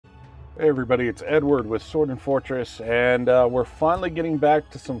Hey everybody, it's Edward with Sword and Fortress, and we're finally getting back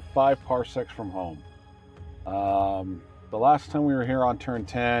to some 5 parsecs from home. The last time we were here on turn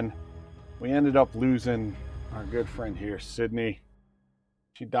 10, we ended up losing our good friend here, Sydney.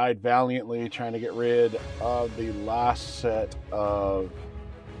 She died valiantly trying to get rid of the last set of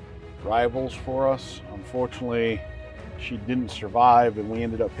rivals for us. Unfortunately, she didn't survive, and we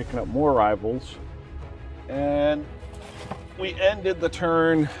ended up picking up more rivals. And we ended the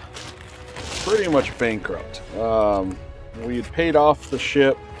turn pretty much bankrupt. We had paid off the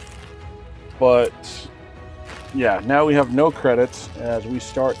ship, but yeah, now we have no credits as we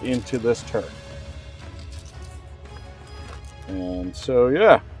start into this turn. And so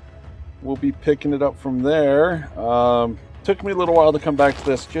yeah, we'll be picking it up from there. Took me a little while to come back to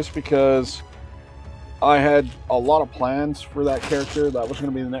this just because I had a lot of plans for that character. That was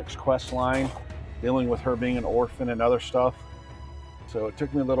going to be the next quest line, dealing with her being an orphan and other stuff. So it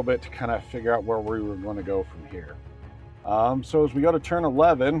took me a little bit to kind of figure out where we were going to go from here. So as we go to turn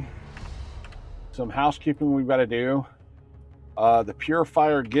 11, some housekeeping we've got to do. The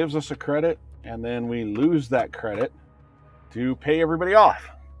purifier gives us a credit, and then we lose that credit to pay everybody off.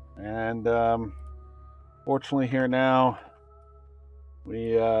 And fortunately here now,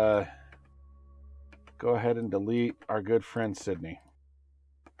 we go ahead and delete our good friend Sydney,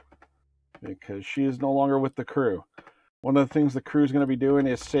 because she is no longer with the crew. One of the things the crew is going to be doing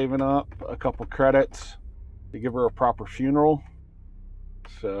is saving up a couple credits to give her a proper funeral.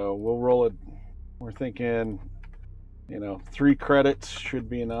 So we'll roll it. We're thinking, 3 credits should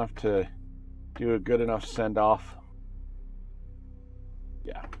be enough to do a good enough send off.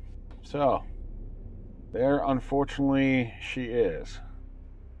 Yeah. So there, unfortunately, she is.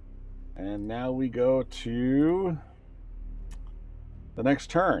 And now we go to the next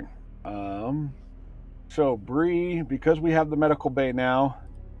turn. So Bree, because we have the medical bay now,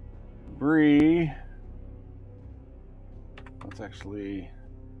 Bree, let's actually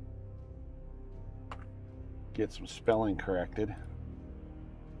get some spelling corrected,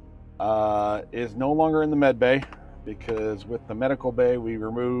 is no longer in the med bay, because with the medical bay we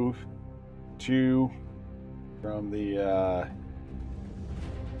remove 2 from the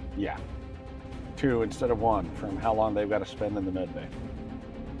 2 instead of 1 from how long they've got to spend in the med bay.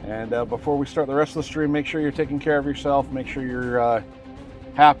 And before we start the rest of the stream, make sure you're taking care of yourself. Make sure you're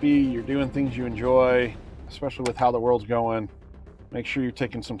happy, you're doing things you enjoy, especially with how the world's going. Make sure you're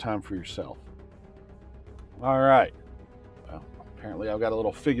taking some time for yourself. All right. Well, apparently I've got a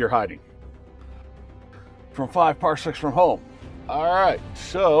little figure hiding from 5 parsecs from home. All right,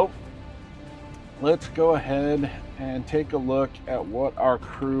 so let's go ahead and take a look at what our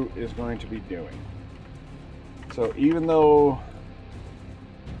crew is going to be doing. So even though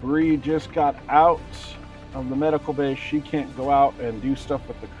Bree just got out of the medical base, she can't go out and do stuff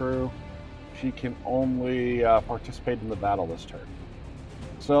with the crew. She can only participate in the battle this turn.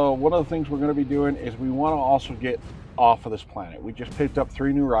 So one of the things we're going to be doing is we want to also get off of this planet. We just picked up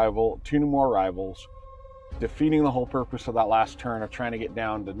 2 more rivals, defeating the whole purpose of that last turn of trying to get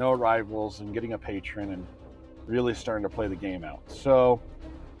down to no rivals and getting a patron and really starting to play the game out. So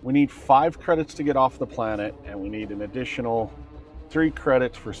we need 5 credits to get off the planet, and we need an additional 3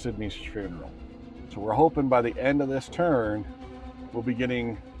 credits for Sydney's funeral. So we're hoping by the end of this turn, we'll be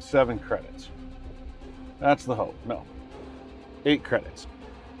getting 7 credits. That's the hope. No, 8 credits.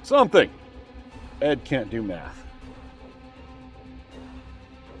 Something. Ed can't do math.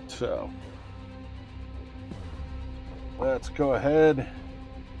 So let's go ahead,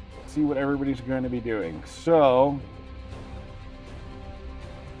 see what everybody's going to be doing. So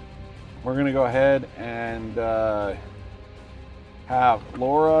we're going to go ahead and have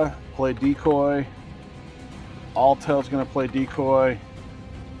Laura play decoy. Altel's going to play decoy.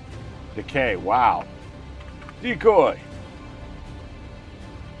 Decay, wow. Decoy.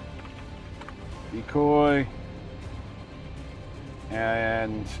 Decoy.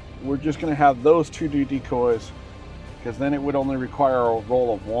 And we're just going to have those 2 do decoys, because then it would only require a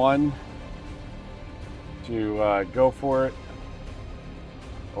roll of 1 to go for it,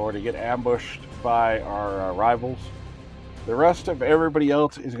 or to get ambushed by our rivals. The rest of everybody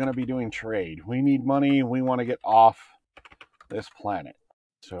else is going to be doing trade. We need money. We want to get off this planet.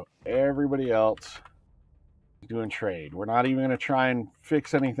 So everybody else is doing trade. We're not even going to try and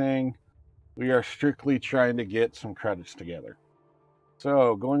fix anything. We are strictly trying to get some credits together.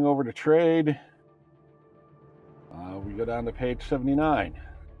 So going over to trade, we go down to page 79.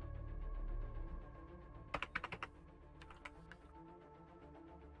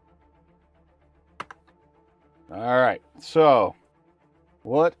 All right, so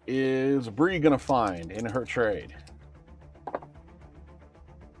what is Bree gonna find in her trade?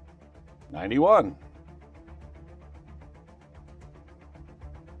 91.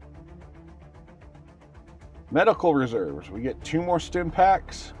 Medical reserves. We get 2 more stim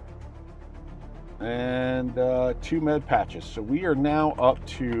packs and 2 med patches. So we are now up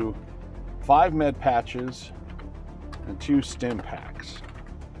to 5 med patches and 2 stim packs.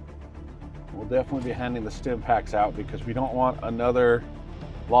 We'll definitely be handing the stim packs out because we don't want another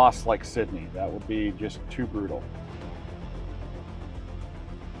loss like Sydney. That would be just too brutal.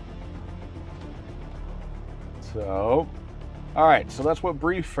 So, all right, so that's what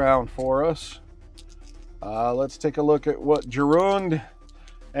Bree found for us. Let's take a look at what Jerund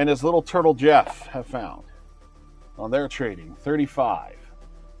and his little turtle Jeff have found on their trading. 35.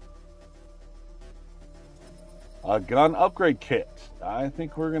 A gun upgrade kit. I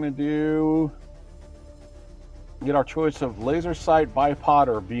think we're going to get our choice of laser sight, bipod,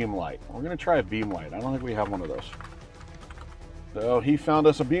 or beam light. We're going to try a beam light. I don't think we have one of those. So he found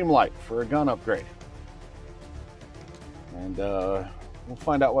us a beam light for a gun upgrade. And we'll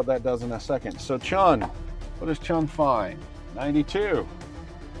find out what that does in a second. So Chun, what does Chun find? 92.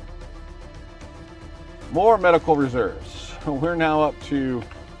 More medical reserves. We're now up to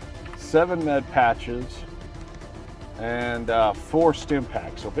 7 med patches and 4 stim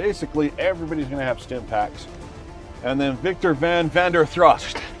packs. So basically everybody's going to have stim packs. And then Victor Van der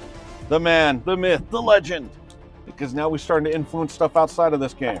Thrust, the man, the myth, the legend. Because now we're starting to influence stuff outside of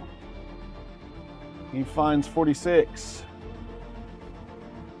this game. He finds 46.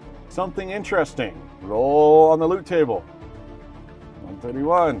 Something interesting. Roll on the loot table.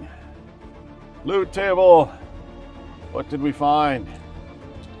 131. Loot table. What did we find?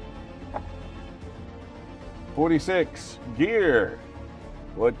 46. Gear.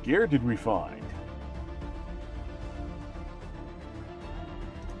 What gear did we find?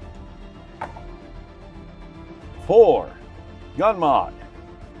 Four. Gun mod.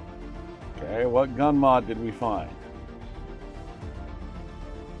 Okay, what gun mod did we find?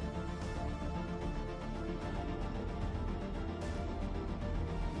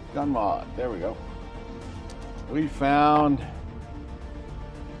 Gun mod. There we go. We found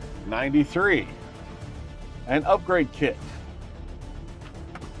 93. An upgrade kit.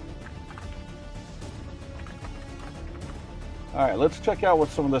 All right, let's check out what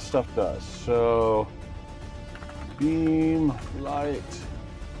some of this stuff does. So, beam, light.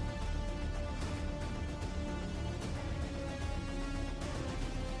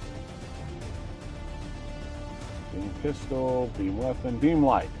 Beam pistol, beam weapon, beam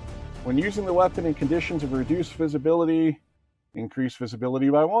light. When using the weapon in conditions of reduced visibility, increase visibility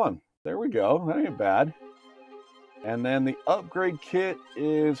by 1. There we go. That ain't bad. And then the upgrade kit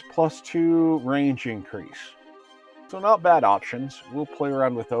is +2 range increase. So not bad options. We'll play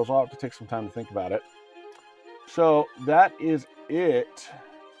around with those. I'll have to take some time to think about it. So that is it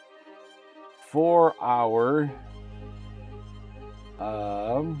for our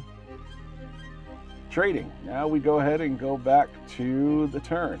trading. Now we go ahead and go back to the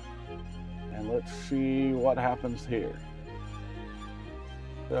turn. And let's see what happens here.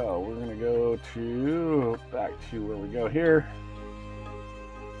 So we're going to go back to where we go here.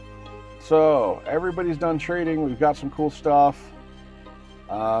 So everybody's done trading. We've got some cool stuff.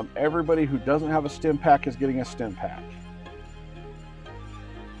 Everybody who doesn't have a stim pack is getting a stim pack.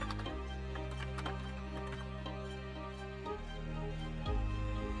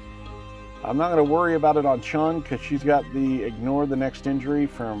 I'm not going to worry about it on Chun because she's got the ignore the next injury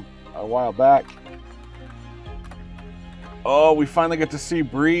from a while back. Oh, we finally get to see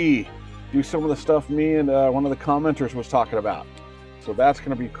Bree do some of the stuff me and one of the commenters was talking about. So that's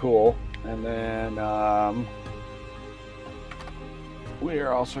going to be cool. And then we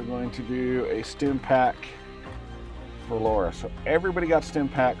are also going to do a stim pack for Laura. So everybody got stim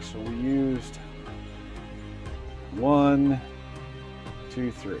packs. So we used 1,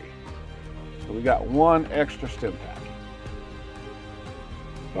 2, 3. So we got 1 extra stim pack.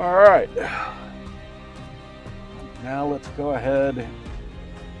 All right. Now let's go ahead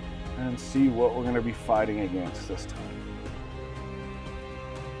and see what we're going to be fighting against this time.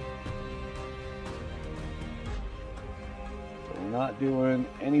 So we're not doing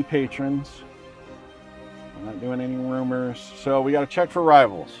any patrons. We're not doing any rumors. So we got to check for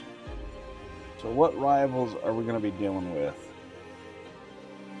rivals. So what rivals are we going to be dealing with?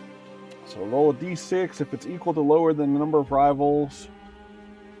 So roll a d6 if it's equal to lower than the number of rivals.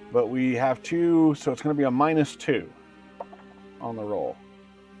 But we have 2, so it's going to be a -2 on the roll.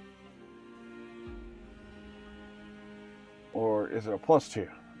 Or is it a +2?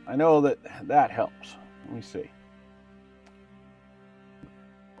 I know that helps. Let me see.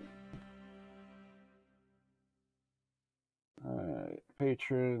 All right,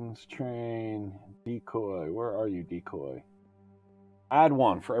 Patrons, train, decoy. Where are you, decoy? Add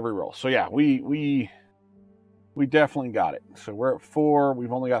 1 for every roll. So yeah, we definitely got it. So we're at 4.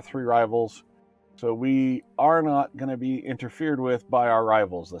 We've only got 3 rivals. So we are not going to be interfered with by our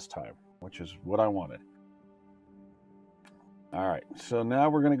rivals this time, which is what I wanted. All right, so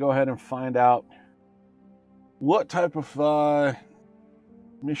now we're going to go ahead and find out what type of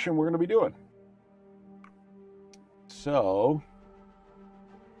mission we're going to be doing. So,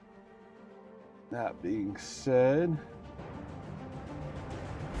 that being said,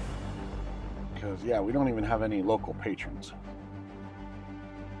 because yeah, we don't even have any local patrons.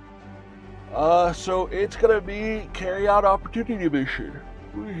 So it's going to be carry out opportunity mission.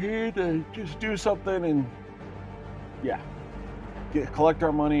 We're here to just do something and yeah, collect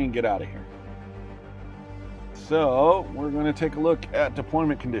our money and get out of here. So we're going to take a look at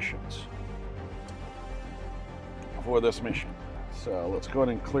deployment conditions for this mission. So let's go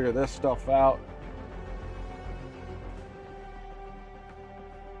ahead and clear this stuff out.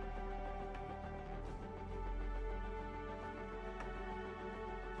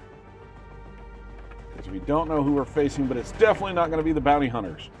 Because we don't know who we're facing, but it's definitely not going to be the bounty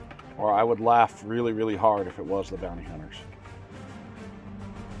hunters. Or I would laugh really, really hard if it was the bounty hunters.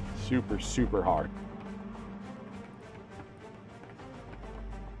 Super, super hard.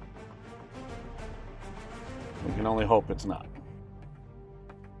 We can only hope it's not.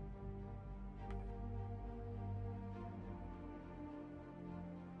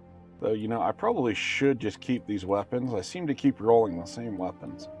 Though, you know, I probably should just keep these weapons. I seem to keep rolling the same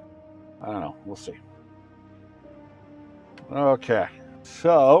weapons. I don't know. We'll see. Okay.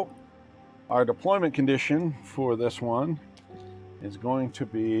 So, our deployment condition for this one is going to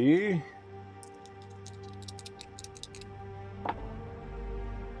be...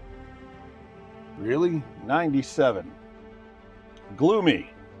 Really? 97. Gloomy.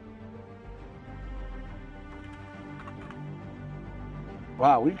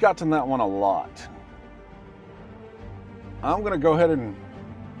 Wow, we've gotten that one a lot. I'm going to go ahead and...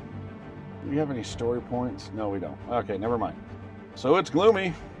 Do we have any story points? No, we don't. Okay, never mind. So it's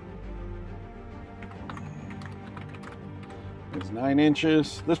gloomy. It's 9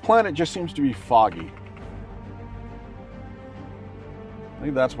 inches. This planet just seems to be foggy. I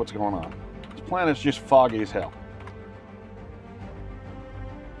think that's what's going on. This planet's just foggy as hell.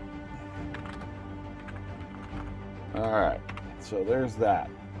 Alright, so there's that.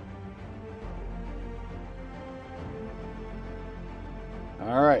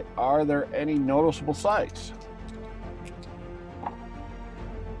 Alright, are there any noticeable sights?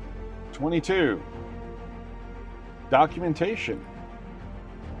 22. Documentation.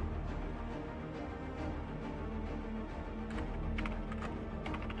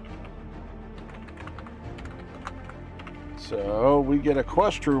 So we get a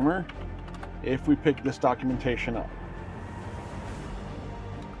quest rumor if we pick this documentation up.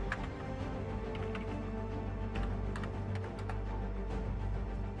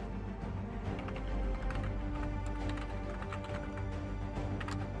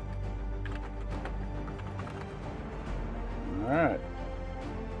 Alright.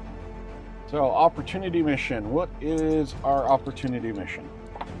 So, opportunity mission. What is our opportunity mission?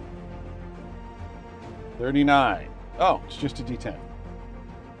 39. Oh, it's just a D10.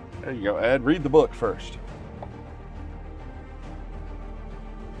 There you go, Ed. Read the book first.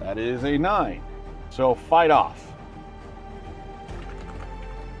 That is a 9. So, fight off.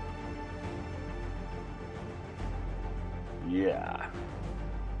 Yeah.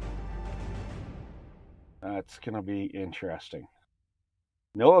 That's going to be interesting.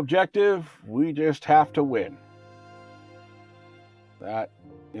 No objective, we just have to win. That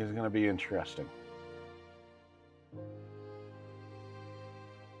is going to be interesting.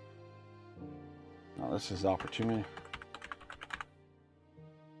 Oh, this is opportunity.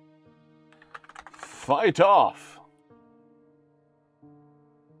 Fight off!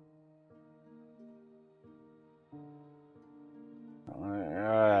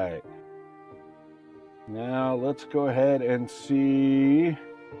 Alright. Now let's go ahead and see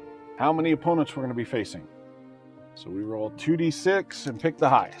how many opponents we're going to be facing. So we roll 2d6 and pick the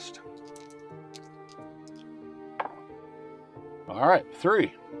highest. Alright,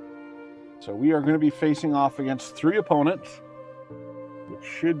 3. So we are going to be facing off against 3 opponents, which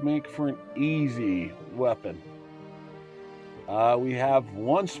should make for an easy weapon. We have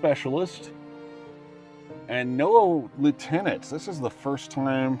 1 specialist and no lieutenants. This is the first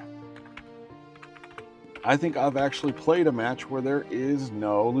time I think I've actually played a match where there is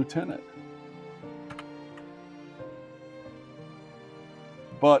no lieutenant.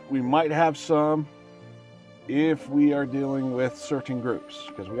 But we might have some if we are dealing with certain groups,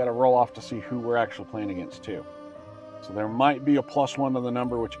 because we got to roll off to see who we're actually playing against too. So there might be a +1 to the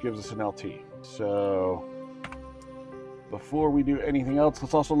number, which gives us an LT. So before we do anything else,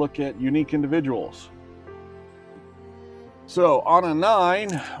 let's also look at unique individuals. So on a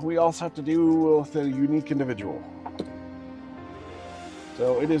 9, we also have to deal with a unique individual.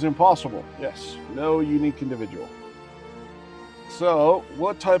 So it is impossible. Yes, no unique individual. So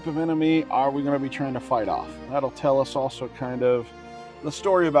what type of enemy are we going to be trying to fight off? That'll tell us also kind of the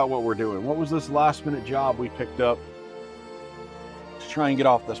story about what we're doing. What was this last minute job we picked up to try and get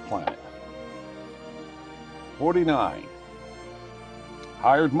off this planet? 49.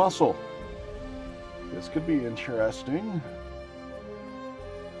 Hired muscle. This could be interesting.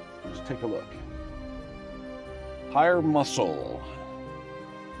 Let's take a look. Hire muscle.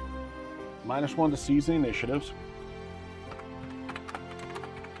 -1 to seize the initiatives.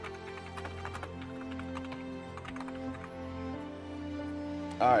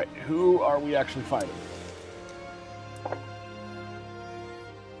 Alright, who are we actually fighting?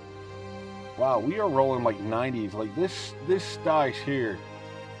 Wow, we are rolling like 90s. Like this dice here,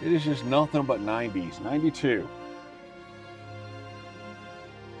 it is just nothing but 90s. 92.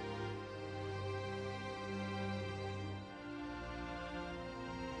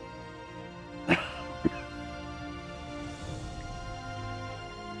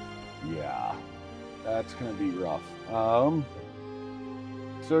 Yeah, that's gonna be rough.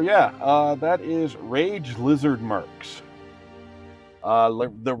 So yeah, that is Rage Lizard Mercs.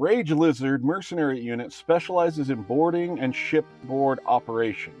 The Rage Lizard mercenary unit specializes in boarding and shipboard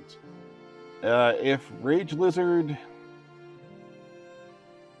operations. If Rage Lizard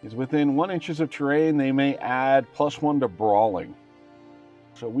is within 1 inch of terrain, they may add +1 to brawling.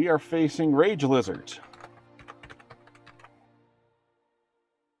 So we are facing Rage Lizards.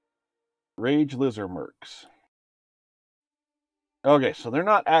 Rage Lizard Mercs. Okay, so they're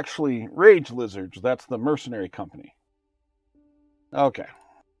not actually Rage Lizards. That's the mercenary company. Okay.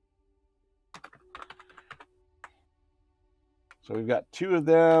 So we've got 2 of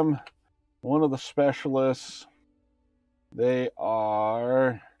them. One of the specialists. They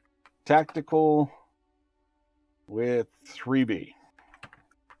are tactical with 3B.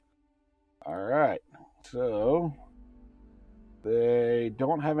 All right. So they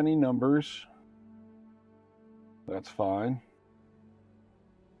don't have any numbers. That's fine.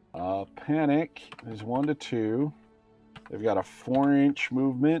 Panic is 1 to 2. They've got a 4-inch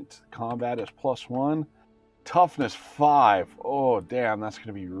movement. Combat is +1. Toughness 5. Oh, damn, that's going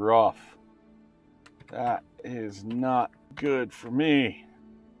to be rough. That is not good for me.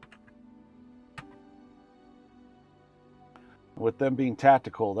 With them being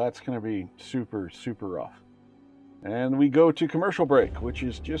tactical, that's going to be super, super rough. And we go to commercial break, which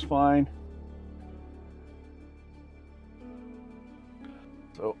is just fine.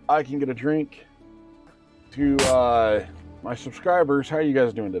 So I can get a drink. To my subscribers, how are you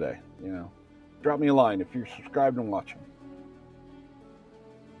guys doing today? You know, drop me a line if you're subscribed and watching.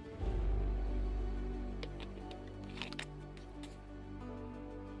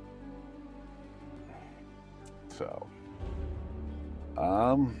 So,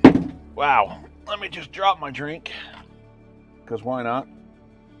 wow. Let me just drop my drink, because why not?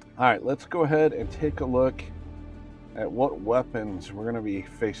 All right, let's go ahead and take a look at what weapons we're going to be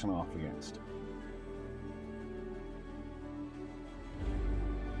facing off against.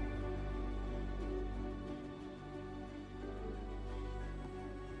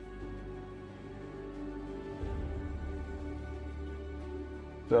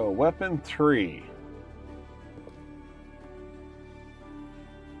 So, weapon 3.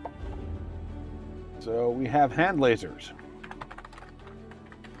 So, we have hand lasers.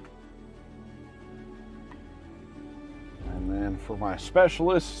 And then for my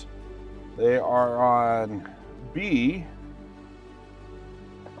specialists, they are on B.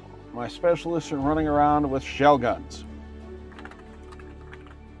 My specialists are running around with shell guns.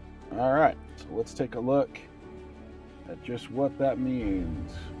 All right, so let's take a look at just what that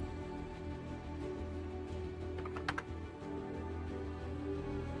means.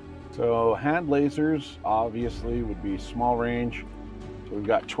 So hand lasers obviously would be small range. So we've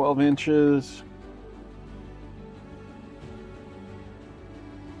got 12 inches.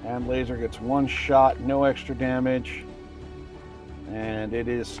 Hand laser gets 1 shot, no extra damage. And it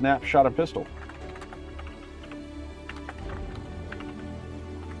is snapshot and pistol.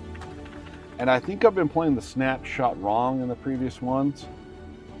 And I think I've been playing the snapshot wrong in the previous ones.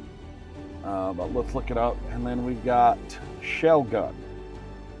 But let's look it up. And then we've got shell gun.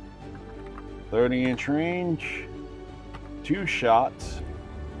 30-inch range, 2 shots.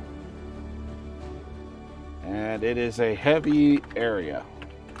 And it is a heavy area.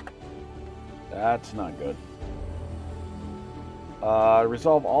 That's not good.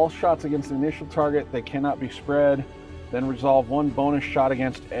 Resolve all shots against the initial target. They cannot be spread. Then resolve one bonus shot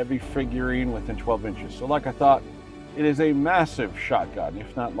against every figurine within 12 inches. So like I thought, it is a massive shotgun,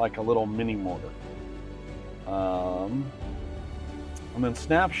 if not like a little mini mortar. And then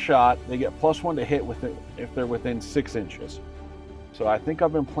snapshot, they get +1 to hit with it if they're within 6 inches. So I think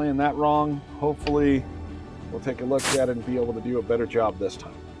I've been playing that wrong. Hopefully we'll take a look at it and be able to do a better job this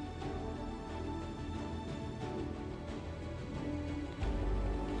time.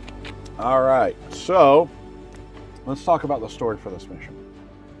 All right, so let's talk about the story for this mission.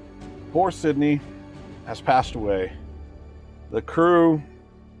 Poor Sydney has passed away. The crew,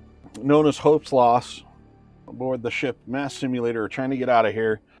 known as Hope's Loss, aboard the ship Mass Simulator are trying to get out of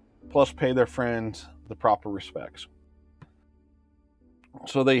here, plus pay their friends the proper respects.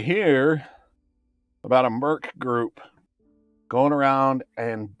 So they hear about a merc group going around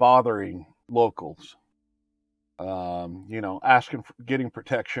and bothering locals. You know, asking for getting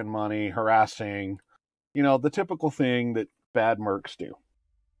protection money, harassing, you know, the typical thing that bad mercs do.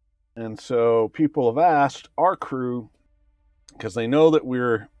 And so people have asked our crew, because they know that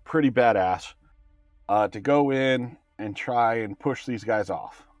we're pretty badass, to go in and try and push these guys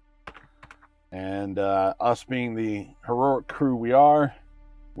off. And us being the heroic crew we are,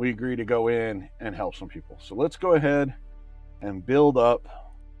 we agree to go in and help some people. So let's go ahead and build up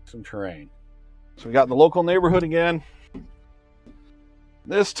some terrain. So we got the local neighborhood again.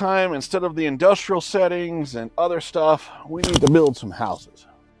 This time, instead of the industrial settings and other stuff, we need to build some houses.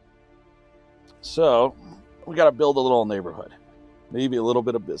 So we got to build a little neighborhood, maybe a little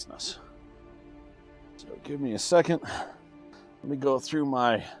bit of business. So give me a second. Let me go through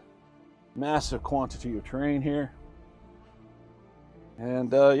my massive quantity of terrain here.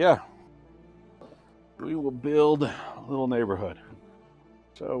 And yeah, we will build a little neighborhood.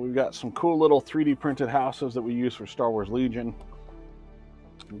 So we've got some cool little 3D printed houses that we use for Star Wars Legion.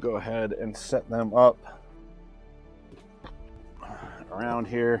 We'll go ahead and set them up around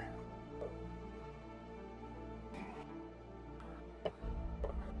here.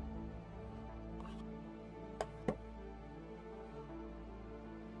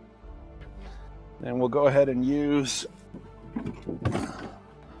 Then we'll go ahead and use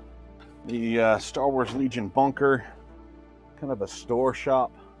the Star Wars Legion bunker, kind of a store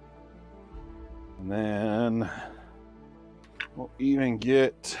shop. And then we'll even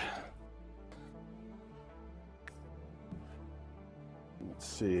get, let's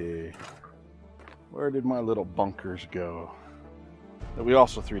see, where did my little bunkers go that we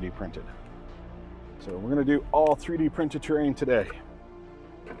also 3D printed? So we're going to do all 3D printed terrain today.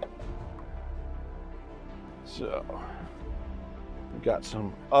 So we've got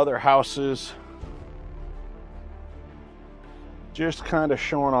some other houses, just kind of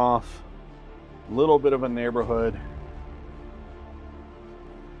showing off a little bit of a neighborhood.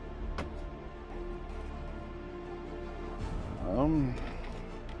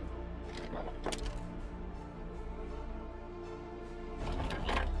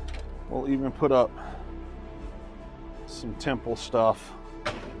 We'll even put up some temple stuff.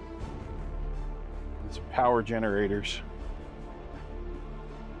 Some power generators.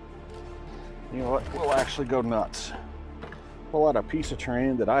 You know what? We'll actually go nuts. Pull out a piece of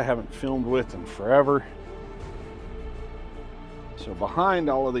terrain that I haven't filmed with in forever. So behind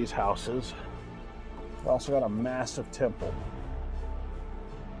all of these houses, we've also got a massive temple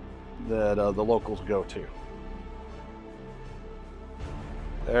that the locals go to.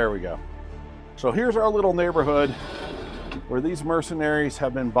 There we go. So here's our little neighborhood where these mercenaries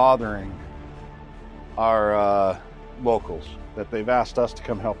have been bothering our locals that they've asked us to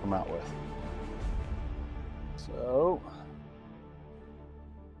come help them out with. So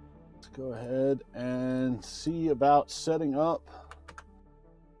let's go ahead and see about setting up.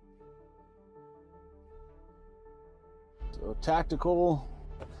 So tactical,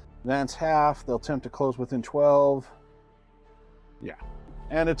 advance half, they'll attempt to close within 12. Yeah,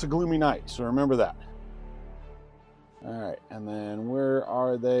 and it's a gloomy night, so remember that. All right, and then where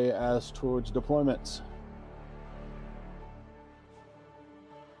are they as towards deployments?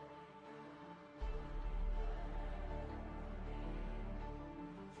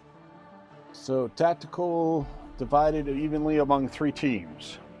 So tactical divided evenly among 3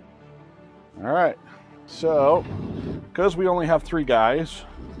 teams. All right, so because we only have 3 guys,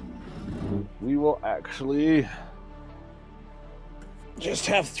 we will actually just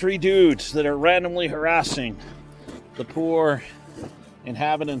have 3 dudes that are randomly harassing the poor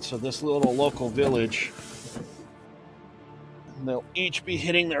inhabitants of this little local village. And they'll each be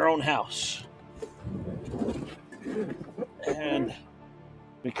hitting their own house. And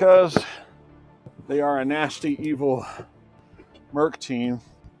because they are a nasty, evil merc team,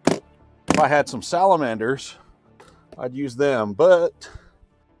 if I had some salamanders, I'd use them. But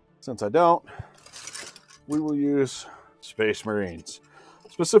since I don't, we will use Space Marines,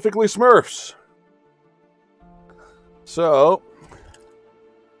 specifically Smurfs. So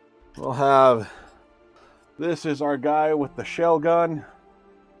we'll have, this is our guy with the shell gun.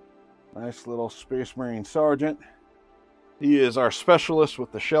 Nice little Space Marine sergeant. He is our specialist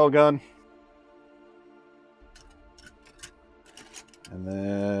with the shell gun. And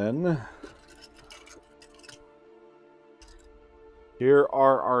then here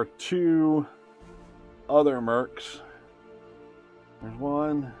are our two other mercs. There's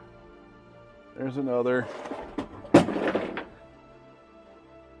one. There's another.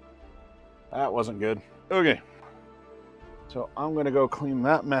 That wasn't good. Okay. So I'm going to go clean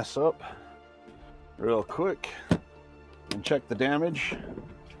that mess up real quick and check the damage.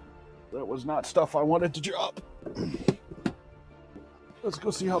 That was not stuff I wanted to drop. Let's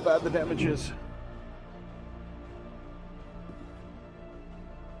go see how bad the damage is.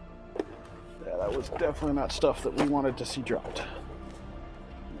 Yeah, that was definitely not stuff that we wanted to see dropped.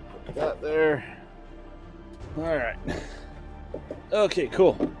 Put that there. All right. Okay,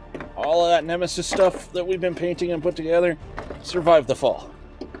 cool. All of that Nemesis stuff that we've been painting and put together survived the fall.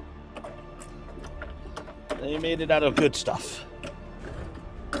 They made it out of good stuff.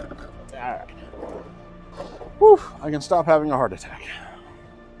 All right. Whew, I can stop having a heart attack.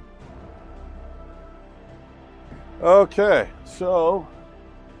 Okay, so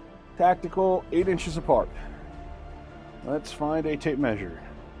tactical 8 inches apart. Let's find a tape measure.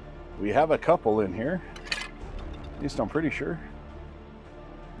 We have a couple in here. At least I'm pretty sure.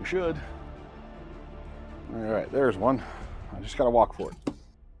 We should. All right, there's one. I just gotta walk for it.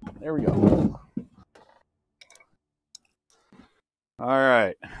 There we go. All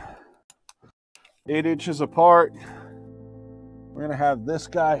right. 8 inches apart. We're gonna have this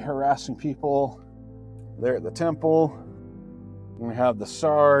guy harassing people there at the temple. We're gonna have the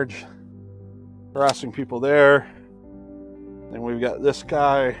Sarge harassing people there. Then we've got this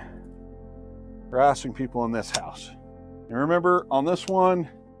guy harassing people in this house. And remember, on this one,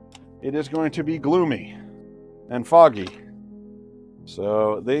 it is going to be gloomy and foggy.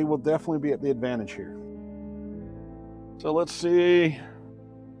 So they will definitely be at the advantage here. So let's see.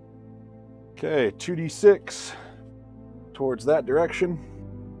 Okay, 2d6 towards that direction.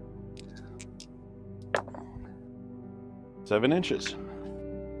 7 inches.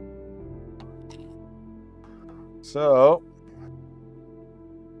 So,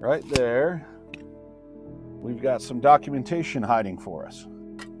 right there, we've got some documentation hiding for us.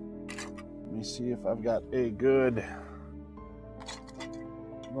 Let me see if I've got a good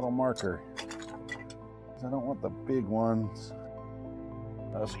little marker. I don't want the big ones.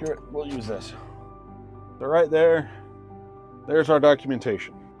 Screw it, we'll use this. So right there, there's our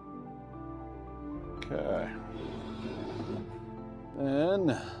documentation. Okay. And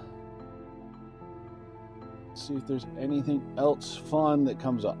let's see if there's anything else fun that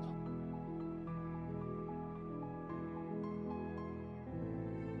comes up.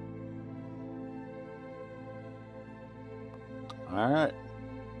 All right.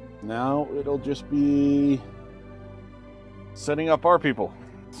 Now it'll just be setting up our people.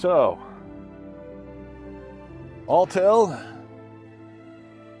 So, Altel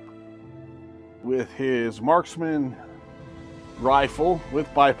with his marksman rifle with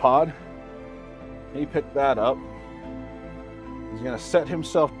bipod, he picked that up. He's going to set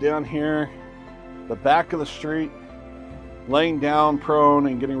himself down here, the back of the street, laying down prone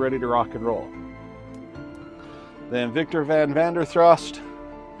and getting ready to rock and roll. Then Victor Van Vanderthrust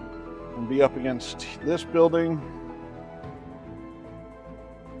will be up against this building.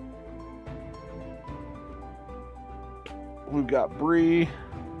 We've got Bree.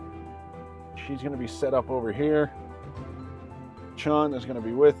 She's going to be set up over here. Chun is going to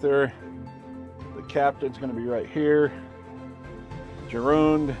be with her. The captain's going to be right here.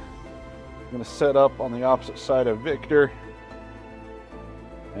 Jerund going to set up on the opposite side of Victor.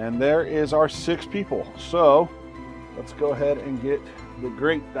 And there is our 6 people. So let's go ahead and get the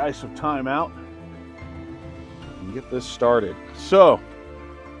great dice of time out and get this started. So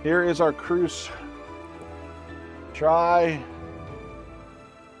here is our Cruz. Try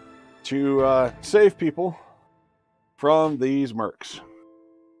to save people from these mercs.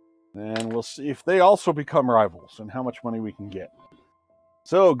 And we'll see if they also become rivals and how much money we can get.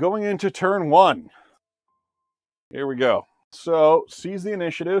 So going into turn 1. Here we go. So seize the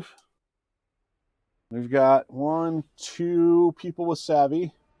initiative. We've got 1, 2 people with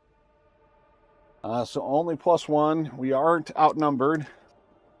savvy. So only +1. We aren't outnumbered,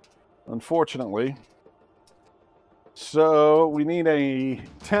 unfortunately. So we need a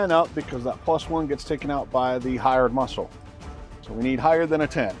 10 up because that +1 gets taken out by the hired muscle. So we need higher than a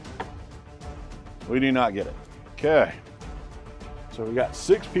 10. We do not get it. Okay. So we got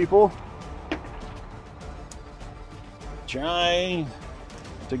 6 people trying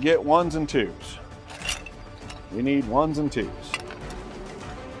to get 1s and 2s. We need 1s and 2s.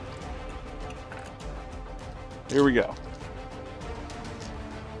 Here we go.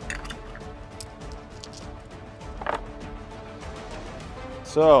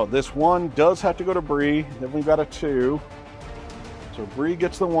 So this 1 does have to go to Bree. Then we've got a 2. So Bree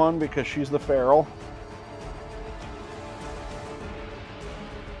gets the 1 because she's the feral.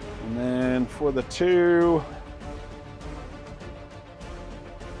 And then for the 2,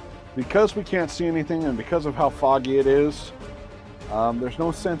 because we can't see anything and because of how foggy it is, there's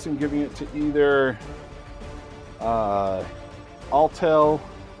no sense in giving it to either Altel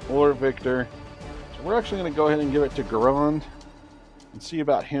or Victor. So we're actually going to go ahead and give it to Garand and see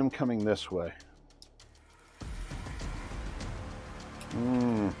about him coming this way.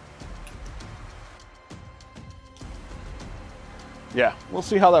 Yeah, we'll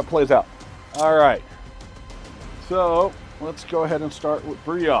see how that plays out. All right. So let's go ahead and start with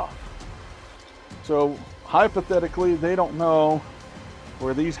Bree off. So hypothetically, they don't know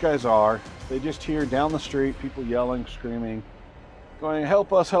where these guys are. They just hear down the street people yelling, screaming, going,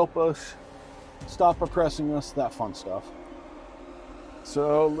 help us, stop oppressing us, that fun stuff.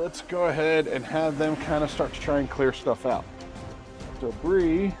 So let's go ahead and have them kind of start to try and clear stuff out. So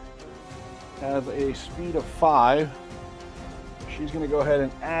Bree has a speed of 5. She's going to go ahead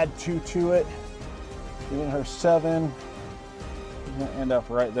and add 2 to it, giving her 7. She's going to end up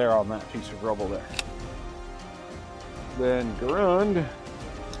right there on that piece of rubble there. Then Garund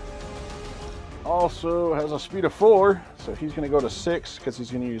also has a speed of 4, so he's going to go to 6 because he's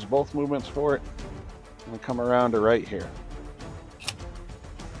going to use both movements for it. And come around to right here.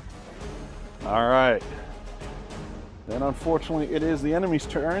 All right. Then unfortunately it is the enemy's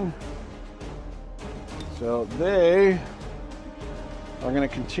turn. So they are going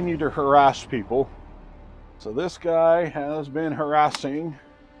to continue to harass people. So this guy has been harassing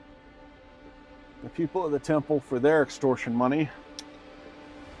the people of the temple for their extortion money.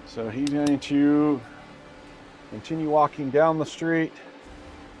 So he's going to continue walking down the street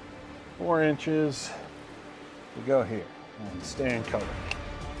 4 inches to go here and stay in cover.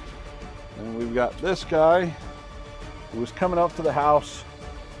 And we've got this guy who was coming up to the house.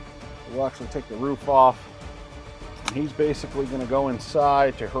 We'll actually take the roof off. And he's basically going to go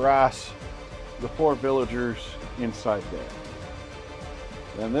inside to harass the poor villagers inside there.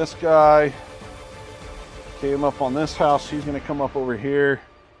 Then this guy came up on this house. He's going to come up over here,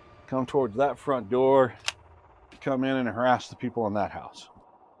 come towards that front door, come in and harass the people in that house.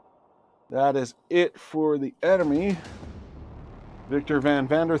 That is it for the enemy. Victor Van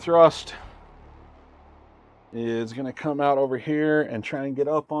Vanderthrust is going to come out over here and try and get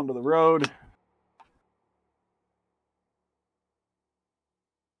up onto the road.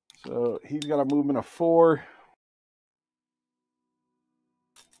 So he's got a movement of 4.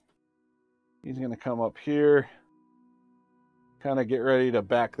 He's going to come up here, kind of get ready to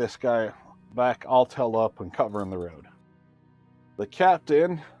back this guy, back Altel up and cover in the road. The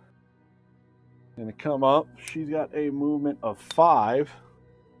captain is going to come up. She's got a movement of 5.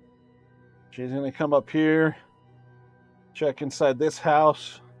 She's going to come up here, check inside this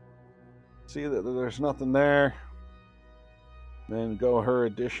house, see that there's nothing there, then go her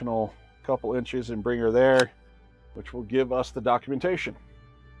additional couple inches and bring her there, which will give us the documentation.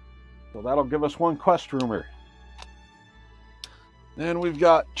 So that'll give us 1 quest rumor. Then we've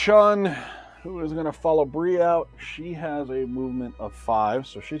got Chun, who is going to follow Bree out. She has a movement of 5,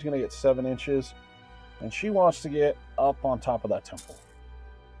 so she's going to get 7 inches, and she wants to get up on top of that temple.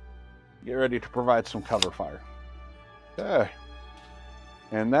 Get ready to provide some cover fire. Okay.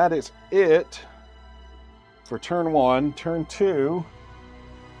 And that is it for turn 1. Turn 2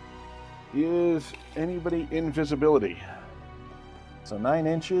 is anybody invisibility. So 9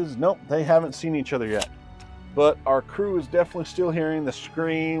 inches. Nope, they haven't seen each other yet. But our crew is definitely still hearing the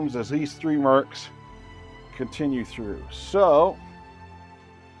screams as these 3 mercs continue through. So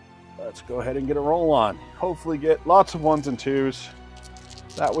let's go ahead and get a roll on. Hopefully get lots of 1s and 2s.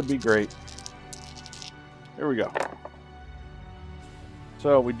 That would be great. Here we go.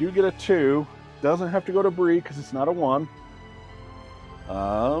 So we do get a 2. Doesn't have to go to Bree because it's not a 1.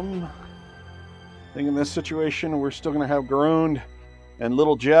 I think in this situation we're still going to have Garund and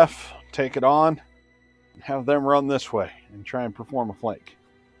Little Jeff take it on and have them run this way and try and perform a flank.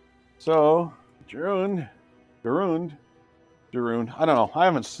 So Darun. Darun. Darun. I don't know. I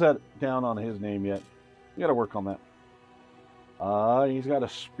haven't set down on his name yet. We got to work on that. He's got a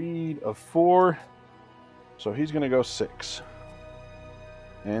speed of 4. So he's going to go 6.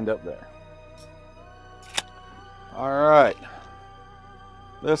 And up there. Alright.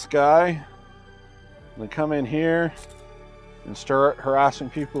 This guy going to come in here and start harassing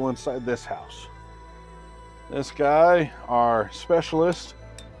people inside this house. This guy, our specialist,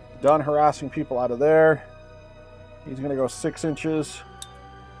 done harassing people out of there. He's going to go 6 inches,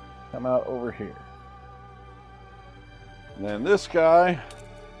 come out over here. And then this guy is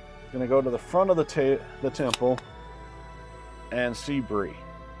going to go to the front of the temple and see Bree.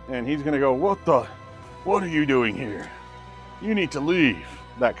 And he's going to go, what are you doing here? You need to leave.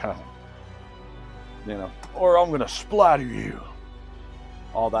 That kind of thing. You know, or I'm going to splatter you.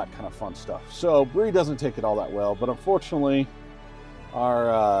 All that kind of fun stuff. So Bree doesn't take it all that well, but unfortunately,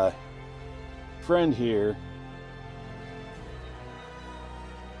 our friend here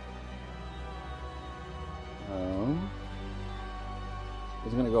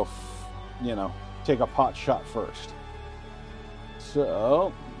is going to go, you know, take a pot shot first.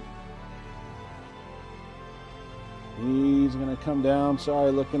 So he's going to come down.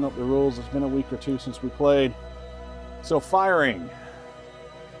 Sorry, looking up the rules. It's been a week or two since we played. So firing.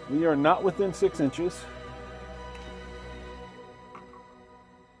 We are not within 6 inches.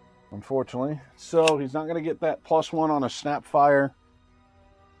 Unfortunately. So he's not going to get that +1 on a snap fire.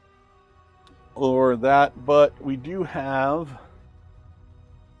 Or that. But we do have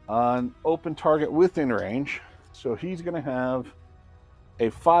an open target within range. So he's going to have a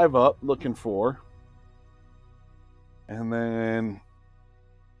 5 up looking for. And then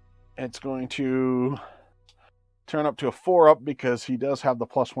it's going to turn up to a 4 up because he does have the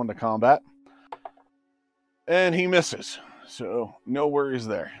 +1 to combat. And he misses. So no worries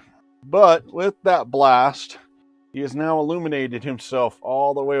there. But with that blast, he has now illuminated himself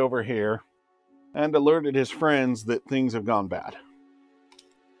all the way over here and alerted his friends that things have gone bad.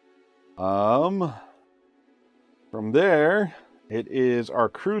 From there, it is our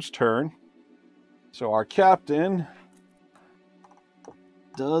crew's turn. So our captain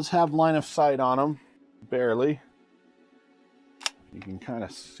does have line of sight on him, barely. You can kind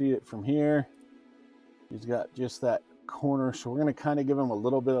of see it from here. He's got just that corner, so we're going to kind of give him a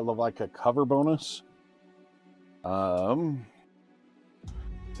little bit of like a cover bonus. So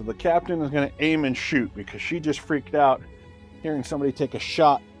the captain is going to aim and shoot because she just freaked out hearing somebody take a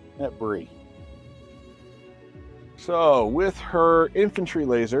shot at Bree. So with her infantry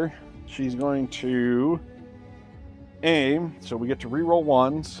laser, she's going to aim. So we get to reroll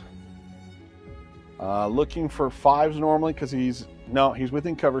 1s. Looking for 5s normally because he's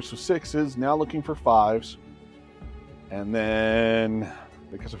within cover, so 6s. Now looking for 5s. And then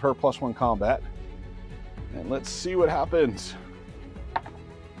because of her +1 combat. And let's see what happens.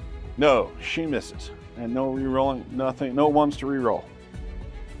 No, she misses. And no rerolling, nothing, no 1s to reroll.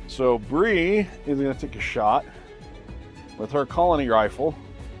 So Bree is going to take a shot with her colony rifle.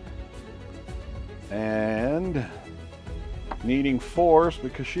 And needing 4s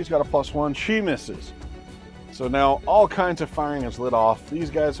because she's got a +1, she misses. So now all kinds of firing is lit off. These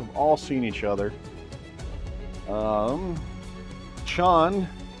guys have all seen each other. Chun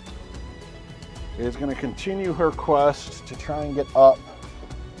is going to continue her quest to try and get up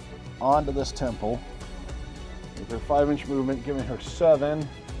onto this temple with her 5-inch movement, giving her 7.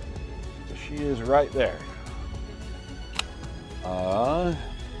 So she is right there.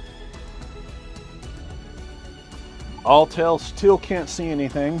 Altail still can't see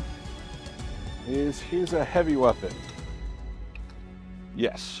anything. Here's a heavy weapon.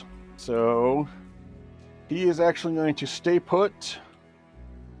 Yes. So he is actually going to stay put.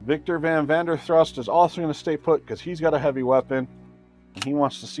 Victor Van Vanderthrust is also going to stay put because he's got a heavy weapon. And he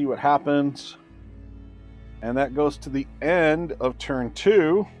wants to see what happens. And that goes to the end of turn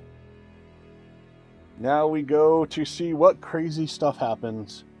 2. Now we go to see what crazy stuff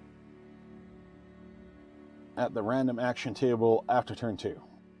happens at the random action table after turn 2.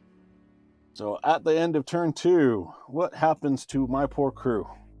 So at the end of turn 2, what happens to my poor crew?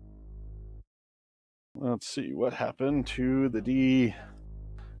 Let's see what happened to the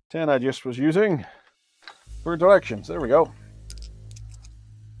D10 I just was using for directions. There we go.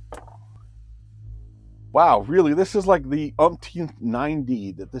 Wow, really, this is like the umpteenth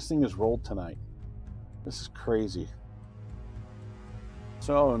 9D that this thing has rolled tonight. This is crazy.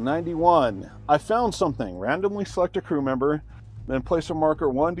 So, 91. I found something. Randomly select a crew member, then place a marker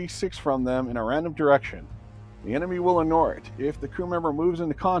 1d6 from them in a random direction. The enemy will ignore it. If the crew member moves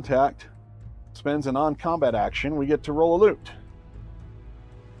into contact, spends a non-combat action, we get to roll a loot.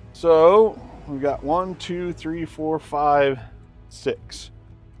 So, we've got 1, 2, 3, 4, 5, 6.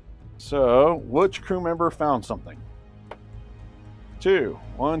 So, which crew member found something? 2.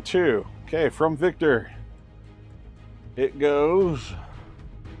 1, 2. Okay, from Victor, it goes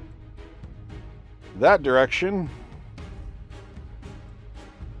that direction.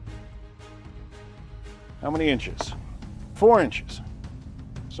 How many inches? 4 inches.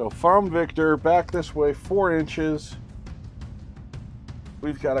 So from Victor back this way 4 inches.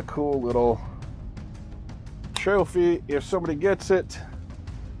 We've got a cool little trophy. If somebody gets it,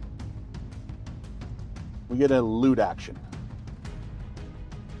 we get a loot action.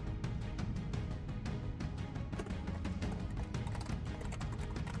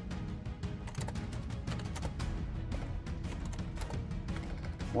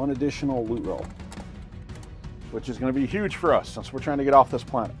 One additional loot roll, which is going to be huge for us since we're trying to get off this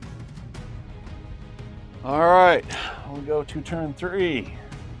planet. All right, we'll go to turn 3.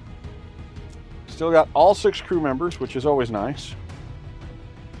 Still got all 6 crew members, which is always nice.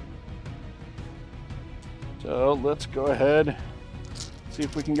 So let's go ahead, see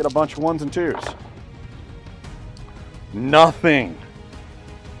if we can get a bunch of 1s and 2s. Nothing.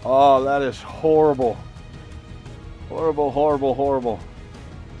 Oh, that is horrible. Horrible, horrible, horrible.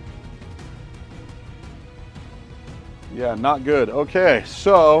 Yeah, not good. Okay,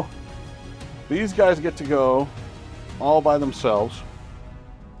 so these guys get to go all by themselves.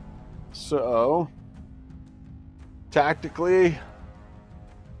 So tactically,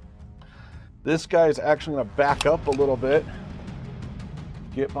 this guy is actually going to back up a little bit,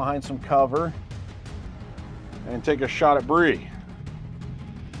 get behind some cover, and take a shot at Bree.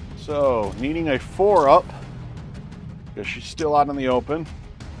 So needing a 4 up because she's still out in the open.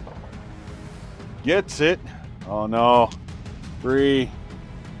 Gets it. Oh no, Bree.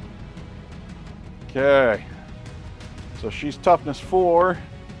 Okay, so she's toughness 4.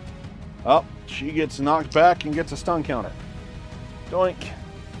 Up, she gets knocked back and gets a stun counter. Doink.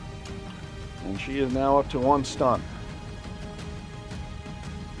 And she is now up to 1 stun.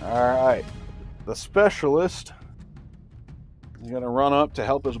 All right, the specialist is going to run up to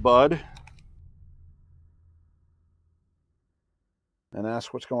help his bud and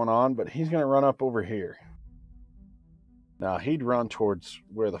ask what's going on, but he's going to run up over here. Now, he'd run towards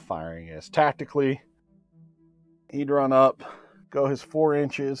where the firing is. Tactically, he'd run up, go his 4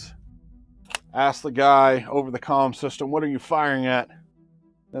 inches, ask the guy over the comm system, what are you firing at?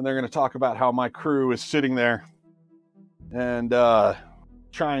 Then they're going to talk about how my crew is sitting there and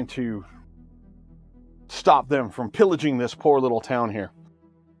trying to stop them from pillaging this poor little town here.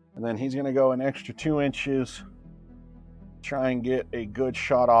 And then he's going to go an extra 2 inches, try and get a good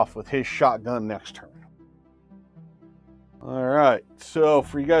shot off with his shotgun next turn. All right, so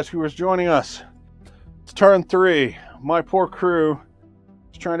for you guys who are joining us, it's turn 3. My poor crew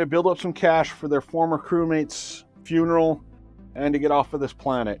is trying to build up some cash for their former crewmate's funeral and to get off of this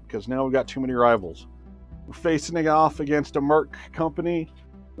planet because now we've got too many rivals. We're facing it off against a merc company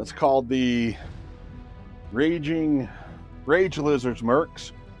that's called the Rage Lizards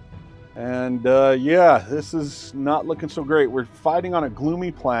Mercs. And yeah, this is not looking so great. We're fighting on a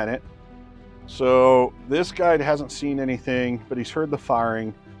gloomy planet. So this guy hasn't seen anything, but he's heard the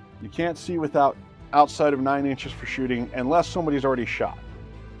firing. You can't see without outside of 9 inches for shooting unless somebody's already shot.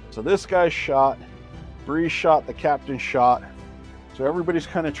 So this guy's shot, Bree shot, the captain shot. So everybody's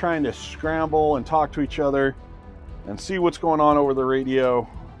kind of trying to scramble and talk to each other and see what's going on over the radio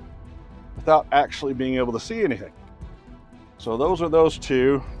without actually being able to see anything. So those are those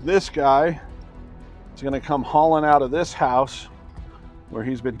 2. This guy is going to come hauling out of this house where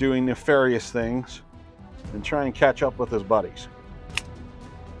he's been doing nefarious things and try and catch up with his buddies.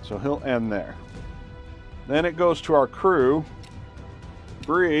 So he'll end there. Then it goes to our crew.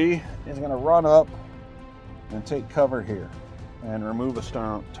 Bree is going to run up and take cover here and remove a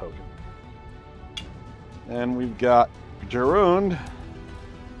stun token. And we've got Jarund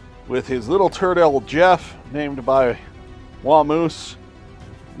with his little turtle Jeff, named by Wamoose.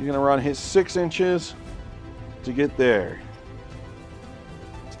 He's going to run his 6 inches to get there.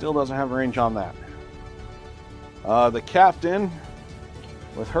 Still doesn't have range on that. The captain,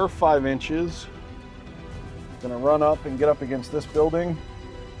 with her 5 inches, is going to run up and get up against this building.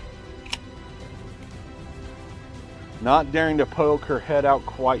 Not daring to poke her head out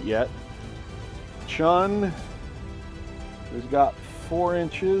quite yet. Chun, who's got 4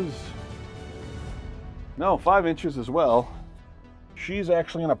 inches. No, 5 inches as well. She's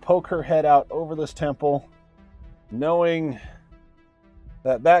actually going to poke her head out over this temple, knowing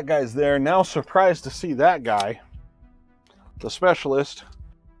that that guy's there. Now surprised to see that guy, the specialist.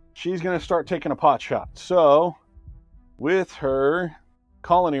 She's going to start taking a pot shot. So with her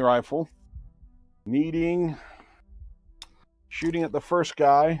colony rifle, needing, shooting at the first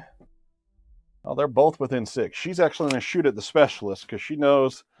guy. Oh, they're both within 6. She's actually going to shoot at the specialist because she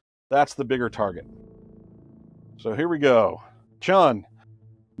knows that's the bigger target. So here we go. Chun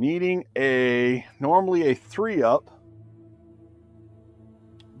needing normally a 3-up,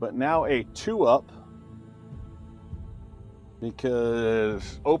 but now a 2-up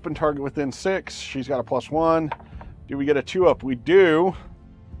because open target within 6. She's got a +1. Do we get a 2-up? We do.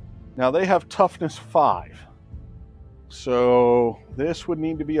 Now they have toughness 5. So this would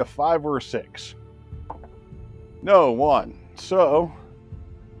need to be a 5 or a 6. No, 1. So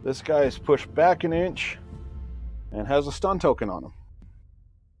this guy is pushed back an inch and has a stun token on him.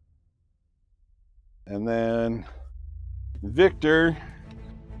 And then Victor,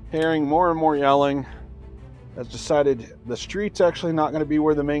 hearing more and more yelling, has decided the street's actually not going to be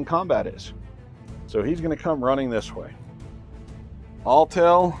where the main combat is. So he's going to come running this way.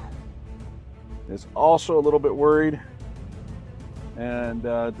 Altel is also a little bit worried and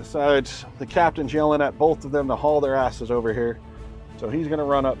decides the captain's yelling at both of them to haul their asses over here. So he's going to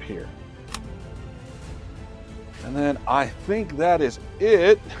run up here. And then I think that is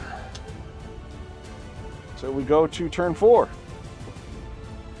it. So we go to turn 4.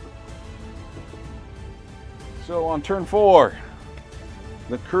 So on turn 4,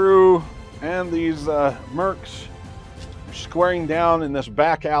 the crew and these mercs are squaring down in this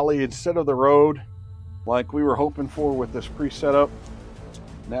back alley instead of the road like we were hoping for with this pre-setup.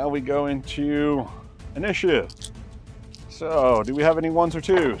 Now we go into initiative. So do we have any 1s or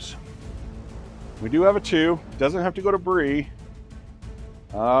 2s? We do have a 2. Doesn't have to go to Bree.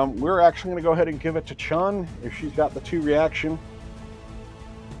 We're actually going to go ahead and give it to Chun if she's got the 2 reaction.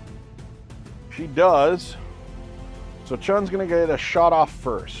 She does. So Chun's going to get a shot off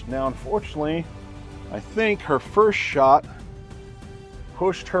first. Now, unfortunately, I think her first shot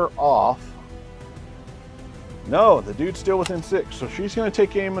pushed her off. No, the dude's still within 6. So she's going to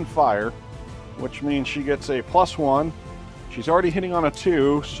take aim and fire, which means she gets a +1. She's already hitting on a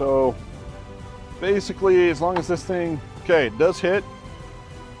 2, so basically, as long as this thing, okay, it does hit.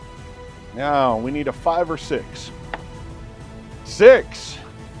 Now, we need a 5 or 6. 6!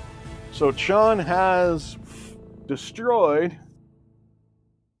 So Chun has destroyed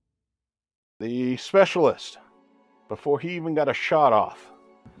the specialist before he even got a shot off.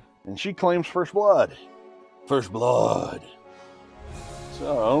 And she claims first blood. First blood.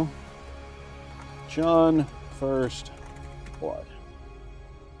 So, Chun, first blood.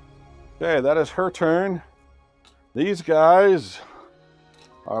 Okay, that is her turn. These guys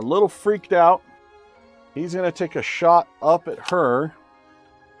are a little freaked out. He's going to take a shot up at her.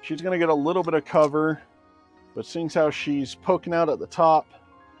 She's going to get a little bit of cover, but seeing how she's poking out at the top,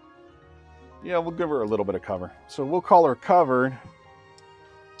 yeah, we'll give her a little bit of cover. So we'll call her covered.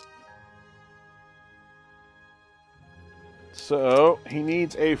 So he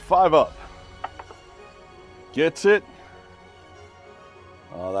needs a 5-up. Gets it.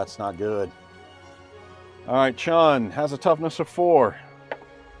 Oh, that's not good. All right, Chun has a toughness of 4.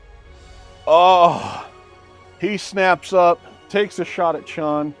 Oh, he snaps up, takes a shot at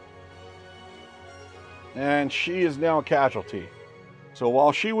Chun, and she is now a casualty. So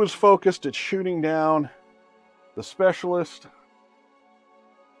while she was focused at shooting down the specialist,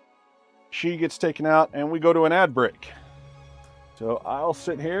 she gets taken out, and we go to an ad break. So I'll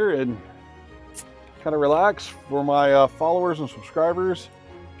sit here and kind of relax for my followers and subscribers.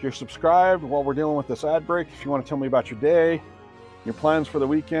 If you're subscribed while we're dealing with this ad break, if you want to tell me about your day, your plans for the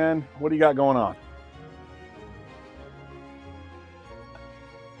weekend, what do you got going on?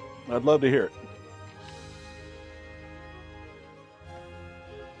 I'd love to hear it.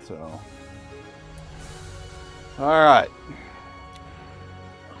 So, all right.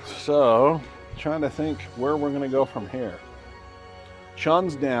 So, trying to think where we're going to go from here.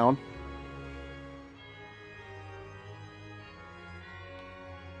 Chun's down.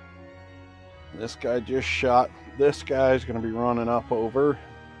 This guy just shot. This guy's going to be running up over.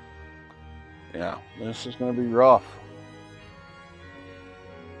 Yeah, this is going to be rough.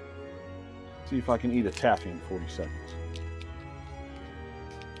 See if I can eat a taffy in 40 seconds.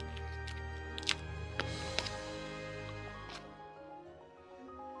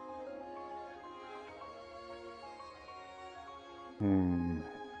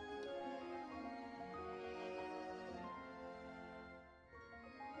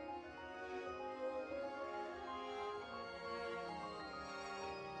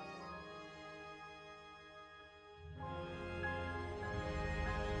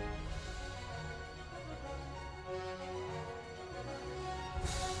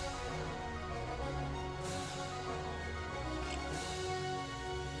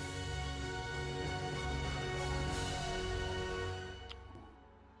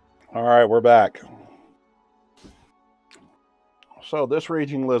 All right, we're back. So this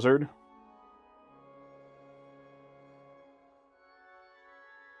raging lizard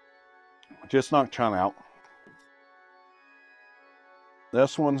just knocked Chun out.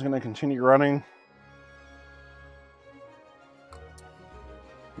 This one's going to continue running.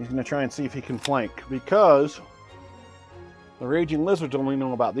 He's going to try and see if he can flank, because the raging lizards only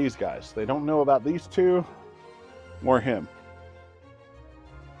know about these guys. They don't know about these two or him.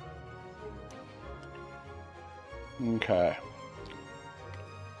 Okay.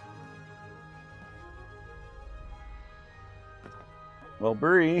 Well,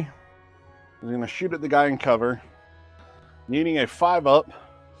 Bree is going to shoot at the guy in cover, needing a 5-up,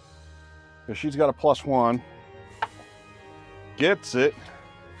 because she's got a +1. Gets it,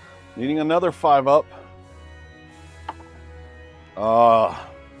 needing another 5-up.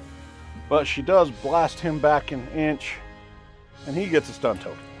 But she does blast him back an inch, and he gets a stun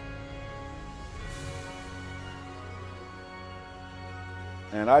token.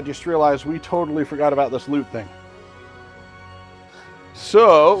 And I just realized we totally forgot about this loot thing.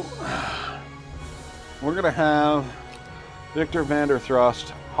 So, we're going to have Victor Vanderthrust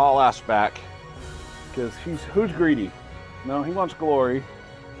haul ass back, because who's greedy? No, he wants glory.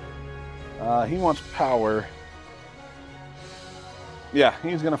 He wants power. Yeah,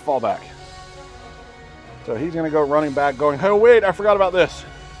 he's going to fall back. So he's going to go running back going, oh wait, I forgot about this.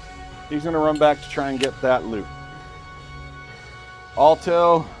 He's going to run back to try and get that loot.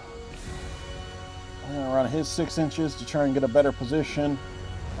 Alto, I'm going to run his 6 inches to try and get a better position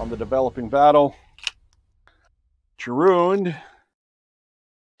on the developing battle. Charund,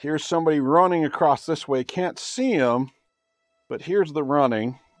 here's somebody running across this way. Can't see him, but here's the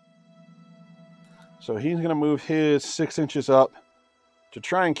running. So he's going to move his 6 inches up to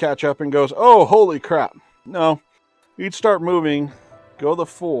try and catch up, and goes, oh, holy crap. No, you'd start moving, go the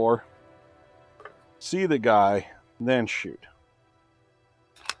 4, see the guy, then shoot.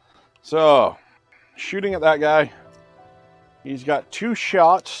 So, shooting at that guy, he's got 2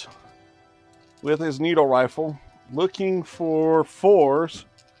 shots with his needle rifle, looking for 4s,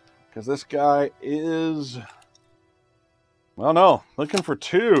 because this guy is, well, no, looking for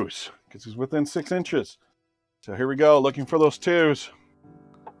 2s, because he's within 6 inches. So here we go, looking for those 2s.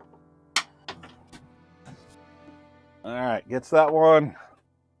 All right, gets that one.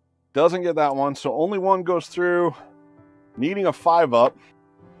 Doesn't get that one, so only one goes through, needing a 5-up.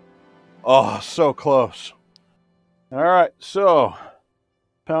 Oh, so close. All right, so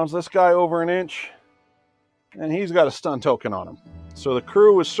pounds this guy over an inch, and he's got a stun token on him. So the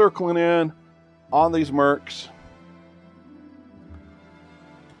crew is circling in on these mercs.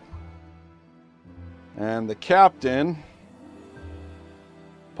 And the captain,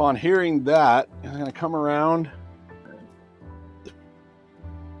 upon hearing that, is going to come around,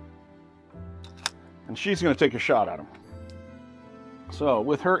 and she's going to take a shot at him. So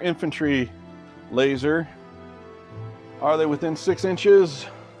with her infantry laser, are they within 6 inches?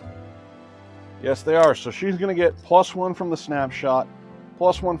 Yes, they are. So she's going to get +1 from the snapshot,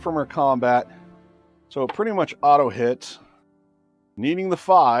 +1 from her combat. So it pretty much auto hits. Needing the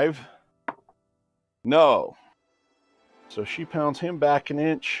 5. No. So she pounds him back an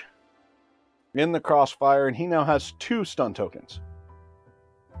inch in the crossfire, and he now has 2 stun tokens.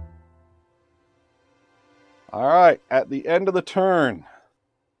 All right, at the end of the turn,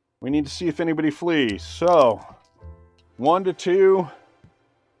 we need to see if anybody flees. So 1 to 2,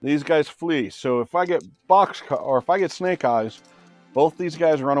 these guys flee. So if I get if I get snake eyes, both these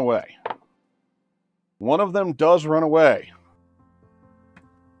guys run away. One of them does run away.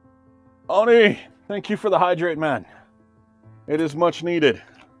 Oni, thank you for the hydrate, man. It is much needed.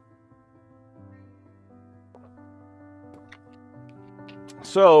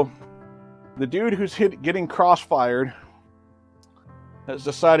 So the dude who's getting crossfired has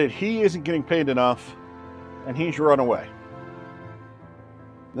decided he isn't getting paid enough, and he's run away.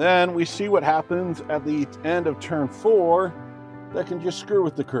 Then we see what happens at the end of turn 4 that can just screw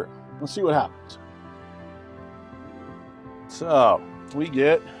with the crew. Let's see what happens. So we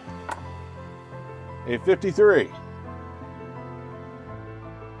get a 53.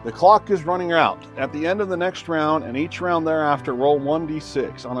 The clock is running out. At the end of the next round, and each round thereafter, roll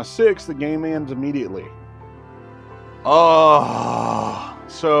 1d6. On a 6, the game ends immediately.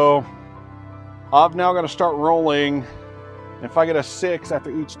 So I've now got to start rolling. If I get a 6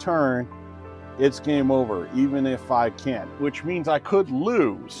 after each turn, it's game over, even if I can't. Which means I could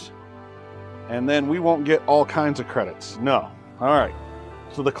lose, and then we won't get all kinds of credits. No. All right.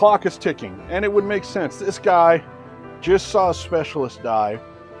 So the clock is ticking, and it would make sense. This guy just saw a specialist die.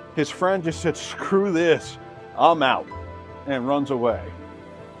 His friend just said, screw this, I'm out, and runs away.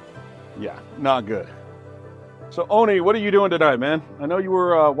 Yeah, not good. So Oni, what are you doing tonight, man? I know you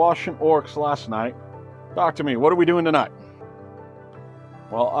were washing orcs last night. Talk to me. What are we doing tonight?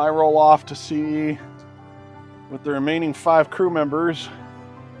 Well, I roll off to see what the remaining 5 crew members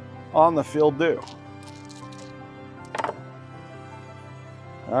on the field do.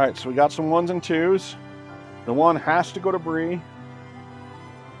 All right, so we got some 1s and 2s. The 1 has to go to Bree.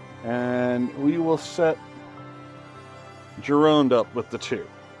 And we will set Jerome up with the 2.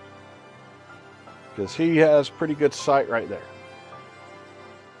 Because he has pretty good sight right there.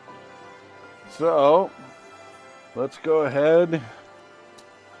 So, let's go ahead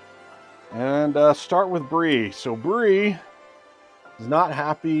and start with Bree. So Bree is not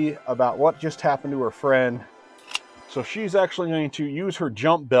happy about what just happened to her friend. So she's actually going to use her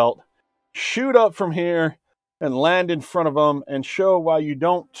jump belt, shoot up from here, and land in front of them and show why you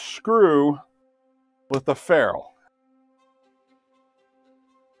don't screw with the feral.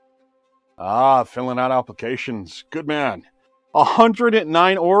 Ah, filling out applications. Good man.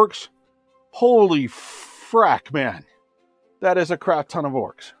 109 orcs? Holy frack, man. That is a crap ton of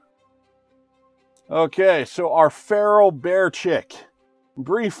orcs. Okay, so our feral bear chick,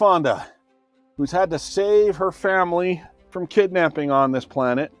 Bree Fonda, who's had to save her family from kidnapping on this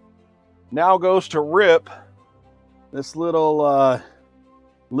planet, now goes to rip this little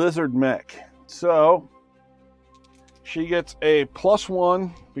lizard mech. So she gets a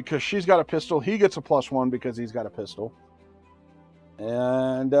 +1 because she's got a pistol. He gets a +1 because he's got a pistol.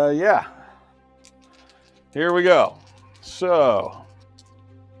 And yeah, here we go. So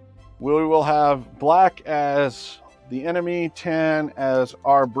we will have black as the enemy, tan as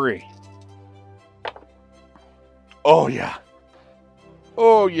our Bree. Oh yeah.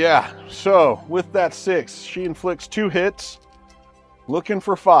 Oh yeah. So with that 6, she inflicts 2 hits, looking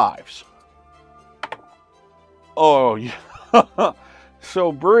for 5s. Oh yeah.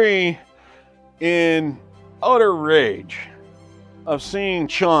 So Bree, in utter rage of seeing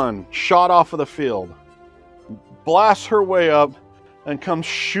Chun shot off of the field, blasts her way up and comes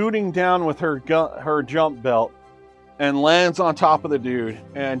shooting down with her jump belt and lands on top of the dude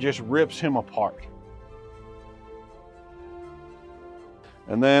and just rips him apart.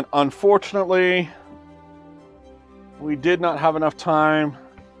 And then, unfortunately, we did not have enough time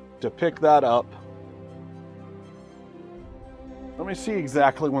to pick that up. Let me see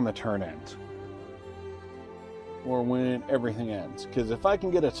exactly when the turn ends. Or when everything ends. Because if I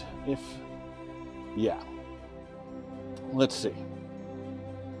can get it, yeah. Let's see.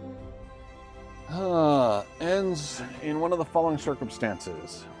 Ends in one of the following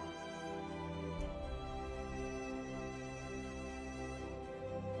circumstances.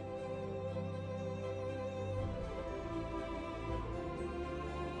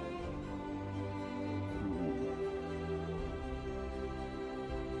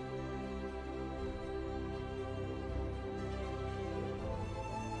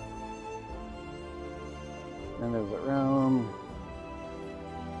 End of the round.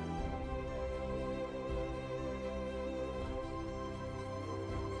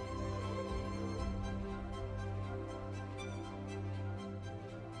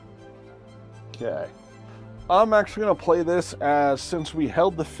 Okay. I'm actually going to play this as, since we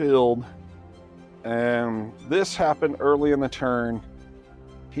held the field and this happened early in the turn,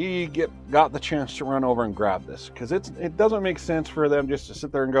 he got the chance to run over and grab this. Because it doesn't make sense for them just to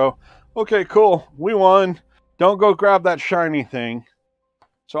sit there and go, okay, cool, we won. Don't go grab that shiny thing.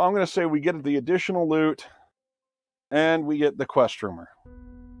 So I'm going to say we get the additional loot and we get the quest rumor.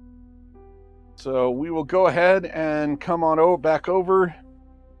 So we will go ahead and come on back over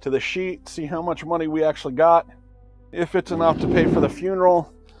to the sheet, see how much money we actually got, if it's enough to pay for the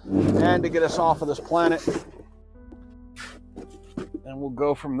funeral and to get us off of this planet. And we'll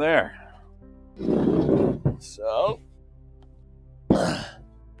go from there. So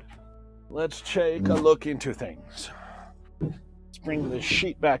let's take a look into things. Let's bring this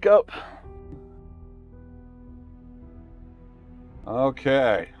sheet back up.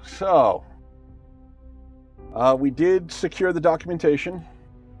 Okay, so we did secure the documentation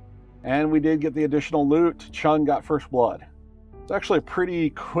and we did get the additional loot. Chun got first blood. It's actually a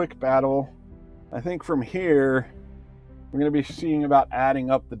pretty quick battle. I think from here we're going to be seeing about adding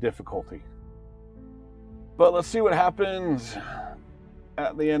up the difficulty. But let's see what happens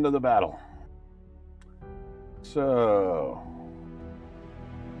at the end of the battle. So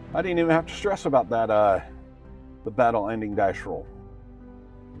I didn't even have to stress about that the battle ending dice roll.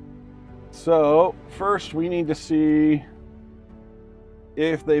 So first we need to see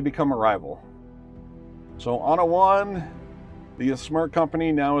if they become a rival. So on a 1, the Smart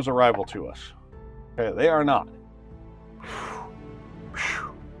Company now is a rival to us. Okay, they are not.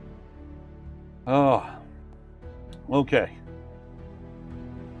 Oh, okay.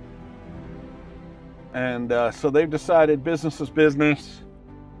 And so they've decided business is business.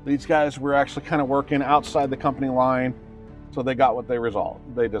 These guys were actually kind of working outside the company line, so they got what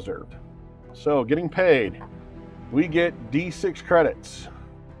they deserved. So getting paid, we get D6 credits.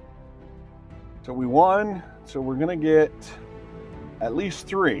 So we won, so we're gonna get at least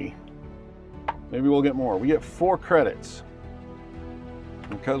 3. Maybe we'll get more. We get 4 credits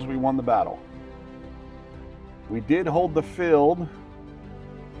because we won the battle. We did hold the field.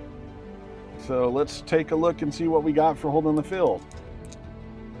 So let's take a look and see what we got for holding the field.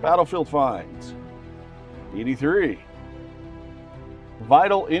 Battlefield finds. 83.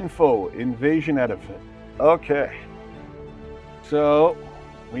 Vital info, invasion edifice. Okay. So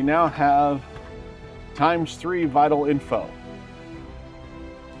we now have ×3 vital info.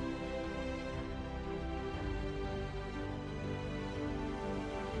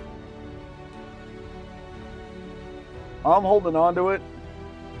 I'm holding on to it.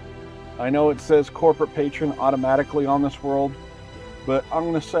 I know it says corporate patron automatically on this world, but I'm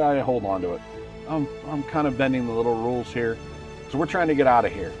going to say I hold on to it. I'm kind of bending the little rules here. So we're trying to get out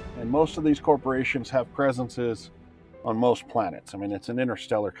of here. And most of these corporations have presences on most planets. I mean, it's an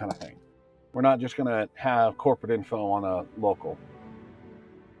interstellar kind of thing. We're not just going to have corporate info on a local.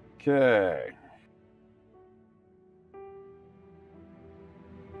 Okay.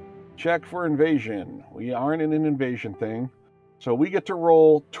 Check for invasion. We aren't in an invasion thing. So we get to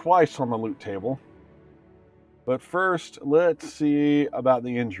roll twice on the loot table. But first, let's see about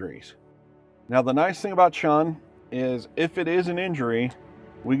the injuries. Now, the nice thing about Chun is if it is an injury,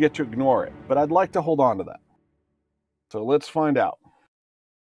 we get to ignore it. But I'd like to hold on to that. So let's find out.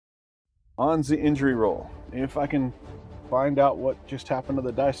 On the injury roll, if I can find out what just happened to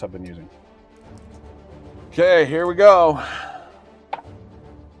the dice I've been using. Okay, here we go.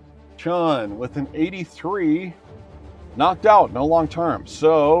 Chun with an 83, knocked out, no long term.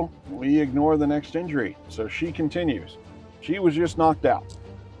 So we ignore the next injury. So she continues. She was just knocked out.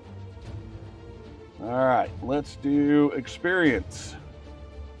 All right, let's do experience.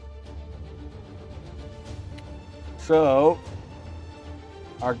 So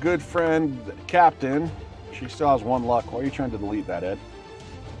our good friend, Captain, she still has 1 luck. Why are you trying to delete that, Ed?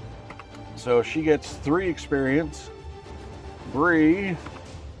 So she gets 3 experience. Bree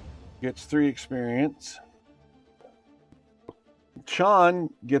gets 3 experience.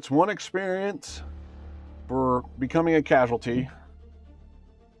 Chun gets 1 experience for becoming a casualty.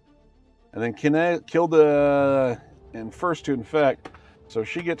 And then killed and first to infect. So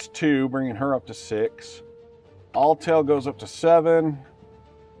she gets 2, bringing her up to 6. Altel goes up to 7.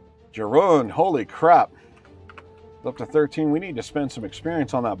 Jarun, holy crap. Up to 13. We need to spend some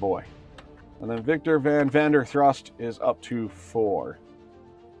experience on that boy. And then Victor Van Vanderthrust is up to 4.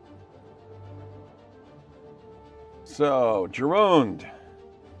 So, Jarund,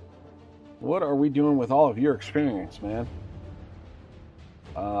 what are we doing with all of your experience, man?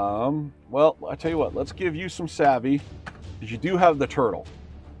 Well, I tell you what, let's give you some savvy, because you do have the turtle.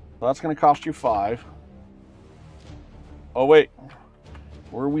 So that's going to cost you 5. Oh, wait.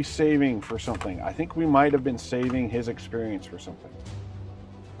 Were we saving for something? I think we might have been saving his experience for something.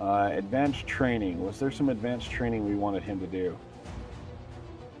 Advanced training. Was there some advanced training we wanted him to do?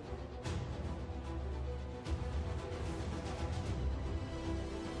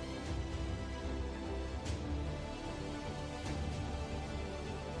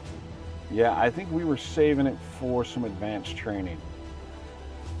 Yeah, I think we were saving it for some advanced training.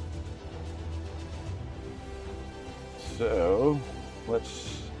 So,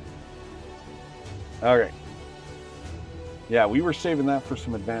 let's... Okay. Yeah, we were saving that for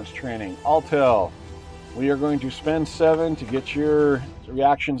some advanced training. Altel, we are going to spend 7 to get your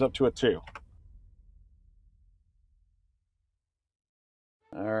reactions up to a 2.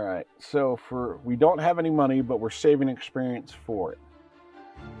 Alright, so we don't have any money, but we're saving experience for it.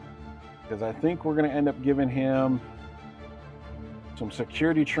 Because I think we're going to end up giving him some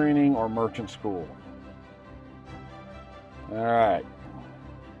security training or merchant school. All right.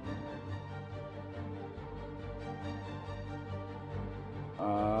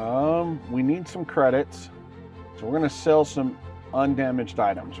 We need some credits. So we're going to sell some undamaged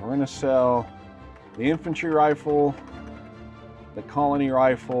items. We're going to sell the infantry rifle, the colony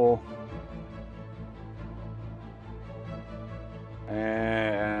rifle,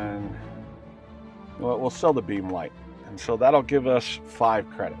 and we'll sell the beam light. And so that'll give us 5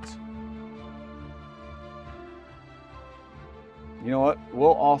 credits. You know what?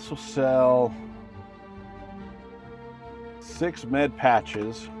 We'll also sell 6 med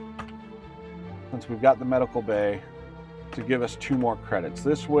patches, since we've got the medical bay, to give us 2 more credits.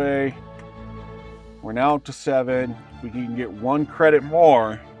 This way, We're now up to 7. If we can get 1 credit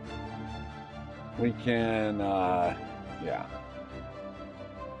more, we can, yeah.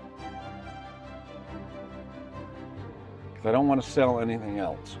 Because I don't want to sell anything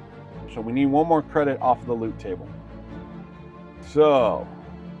else. So we need 1 more credit off of the loot table. So,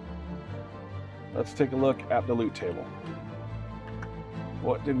 let's take a look at the loot table.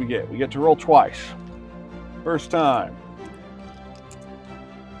 What did we get? We get to roll twice. First time.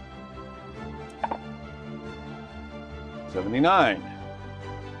 $79.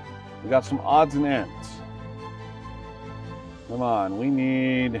 We got some odds and ends. Come on, we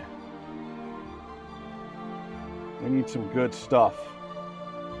need some good stuff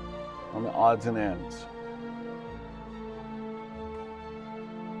on the odds and ends.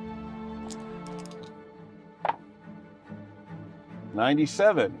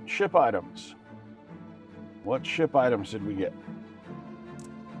 $97 ship items. What ship items did we get?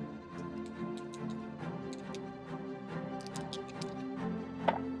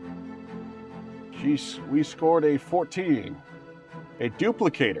 We scored a 14. A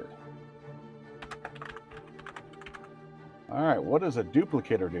duplicator. All right, what does a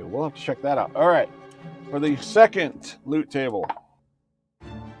duplicator do? We'll have to check that out. All right, for the second loot table,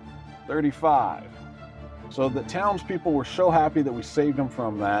 35. So the townspeople were so happy that we saved them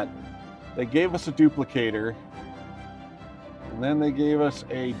from that. They gave us a duplicator, and then they gave us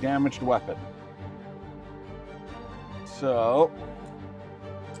a damaged weapon. So,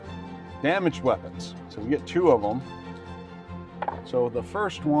 damaged weapons. So we get 2 of them. So the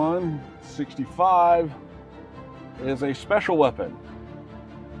first one, 65, is a special weapon.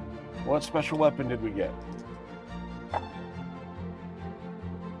 What special weapon did we get?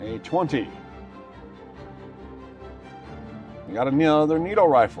 A 20. We got another needle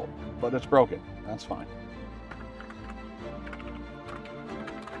rifle, but it's broken. That's fine.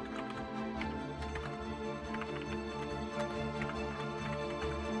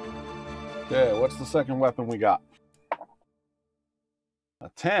 Okay, what's the second weapon we got? A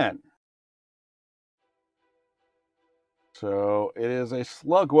 10. So it is a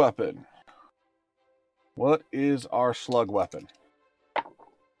slug weapon. What is our slug weapon?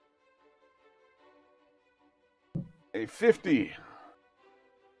 A 50.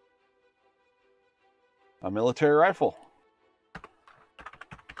 A military rifle.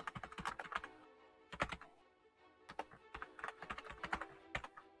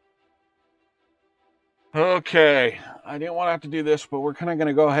 Okay, I didn't want to have to do this, but we're kind of going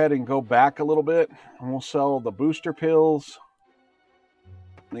to go ahead and go back a little bit, and we'll sell the booster pills,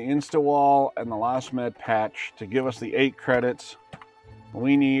 the insta-wall, and the last med patch to give us the 8 credits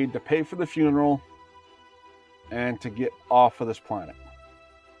we need to pay for the funeral and to get off of this planet.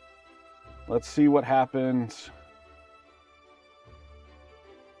 Let's see what happens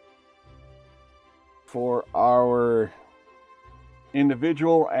for our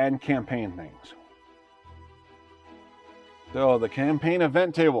individual and campaign things. So the campaign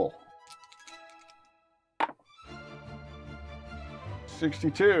event table,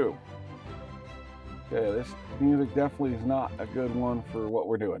 62. Okay, this music definitely is not a good one for what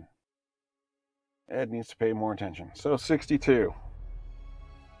we're doing. Ed needs to pay more attention. So 62.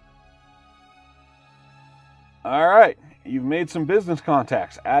 All right, you've made some business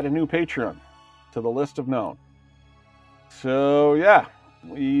contacts. Add a new patron to the list of known. So yeah,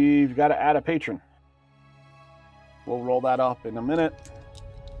 we've got to add a patron. We'll roll that up in a minute.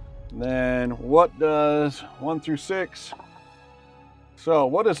 Then what does 1 through 6? So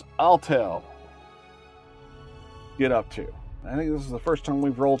what does Altel get up to? I think this is the first time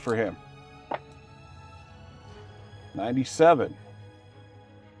we've rolled for him. 97.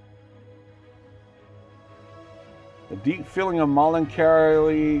 The deep feeling of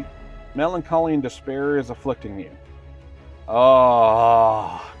melancholy and despair is afflicting you.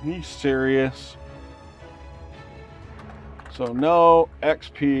 Oh, he's serious. So no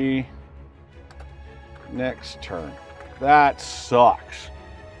XP next turn. That sucks.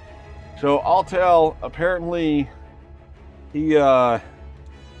 So Altel, apparently he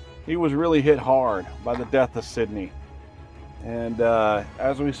was really hit hard by the death of Sydney. And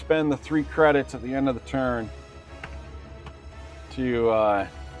as we spend the 3 credits at the end of the turn to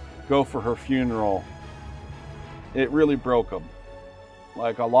go for her funeral, it really broke him.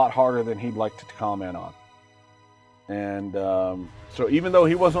 Like a lot harder than he'd like to comment on. And so even though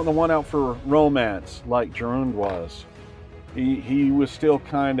he wasn't the one out for romance like Jerund was, he was still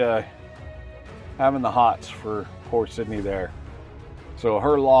kind of having the hots for poor Sydney there. So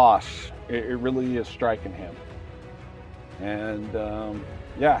her loss, it really is striking him. And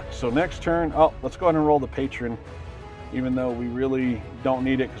yeah, so next turn, oh, let's go ahead and roll the patron. even though we really don't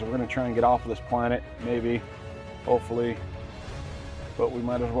need it because we're going to try and get off of this planet, maybe, hopefully. But we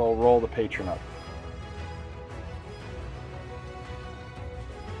might as well roll the patron up.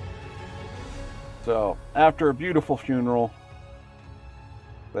 So, after a beautiful funeral,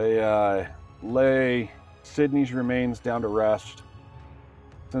 they lay Sydney's remains down to rest.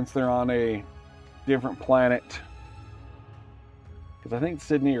 Since they're on a different planet, because I think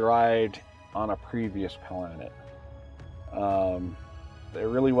Sydney arrived on a previous planet. There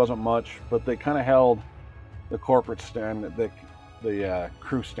really wasn't much, but they kind of held the corporate standard, the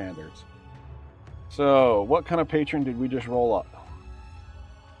crew standards. So, what kind of patron did we just roll up?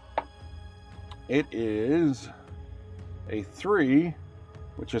 It is a 3,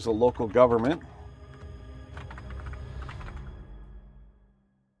 which is a local government.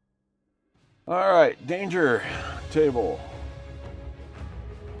 All right, danger table.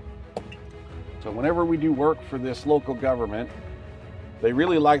 So whenever we do work for this local government, they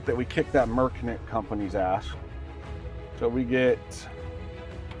really like that we kick that merchant company's ass. So we get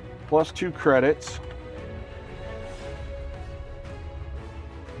 +2 credits.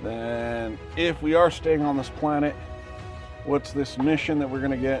 Then if we are staying on this planet, what's this mission that we're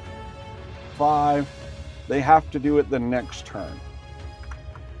going to get? 5. They have to do it the next turn.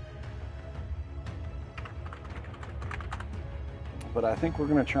 But I think we're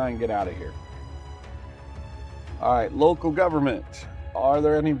going to try and get out of here. All right, local government. Are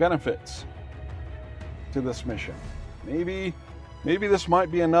there any benefits to this mission? Maybe this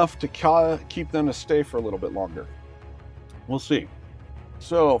might be enough to keep them to stay for a little bit longer. We'll see.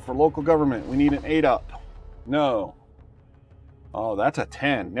 So for local government, we need an 8 up. No. Oh, that's a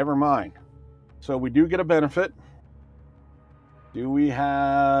 10. Never mind. So we do get a benefit. Do we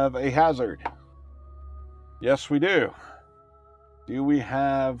have a hazard? Yes, we do. Do we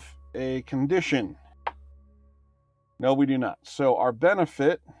have a condition? No, we do not. So our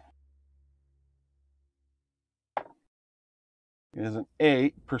benefit is an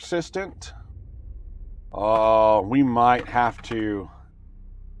 8. Persistent. Oh, we might have to.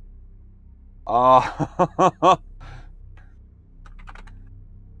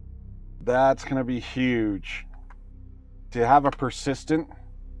 That's going to be huge. To have a persistent.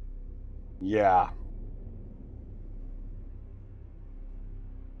 Yeah.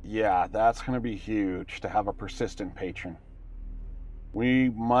 Yeah, that's going to be huge to have a persistent patron. We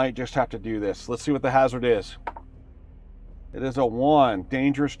might just have to do this. Let's see what the hazard is. It is a 1.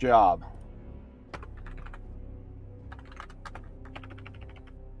 Dangerous job.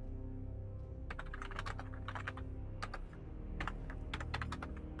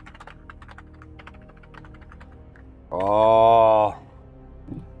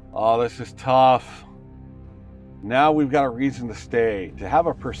 Oh, this is tough. Now we've got a reason to stay. To have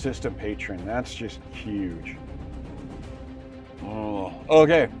a persistent patron, that's just huge. Oh,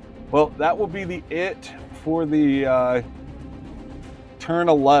 okay. Well, that will be it for the turn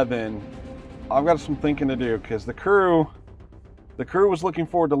 11. I've got some thinking to do because the crew was looking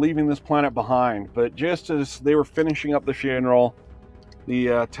forward to leaving this planet behind, but just as they were finishing up the funeral,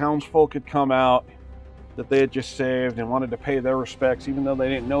 the townsfolk had come out that they had just saved and wanted to pay their respects, even though they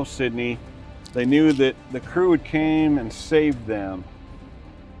didn't know Sydney. They knew that the crew had came and saved them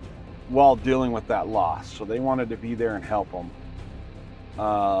while dealing with that loss, so they wanted to be there and help them.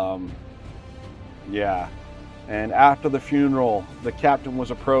 Yeah. And after the funeral, the captain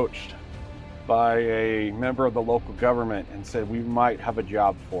was approached by a member of the local government and said, we might have a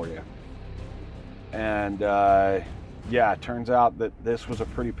job for you. And yeah, it turns out that this was a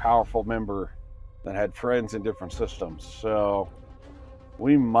pretty powerful member that had friends in different systems. So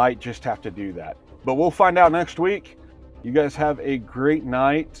we might just have to do that. But we'll find out next week. You guys have a great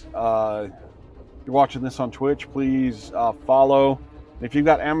night. If you're watching this on Twitch, please follow. If you've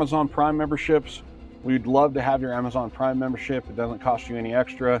got Amazon Prime memberships, we'd love to have your Amazon Prime membership. It doesn't cost you any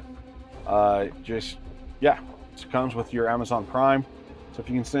extra. Yeah, it comes with your Amazon Prime. So if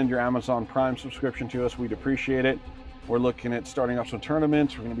you can send your Amazon Prime subscription to us, we'd appreciate it. We're looking at starting up some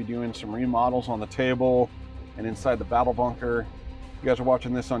tournaments. We're going to be doing some remodels on the table and inside the battle bunker. If you guys are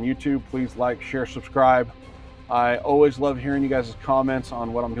watching this on YouTube, please like, share, subscribe. I always love hearing you guys' comments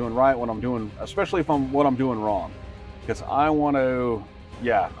on what I'm doing right, what I'm doing, especially what I'm doing wrong. Because I want to,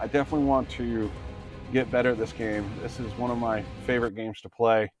 yeah, I definitely want to get better at this game. This is one of my favorite games to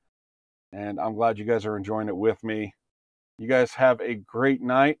play, and I'm glad you guys are enjoying it with me. You guys have a great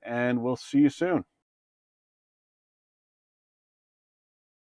night, and we'll see you soon.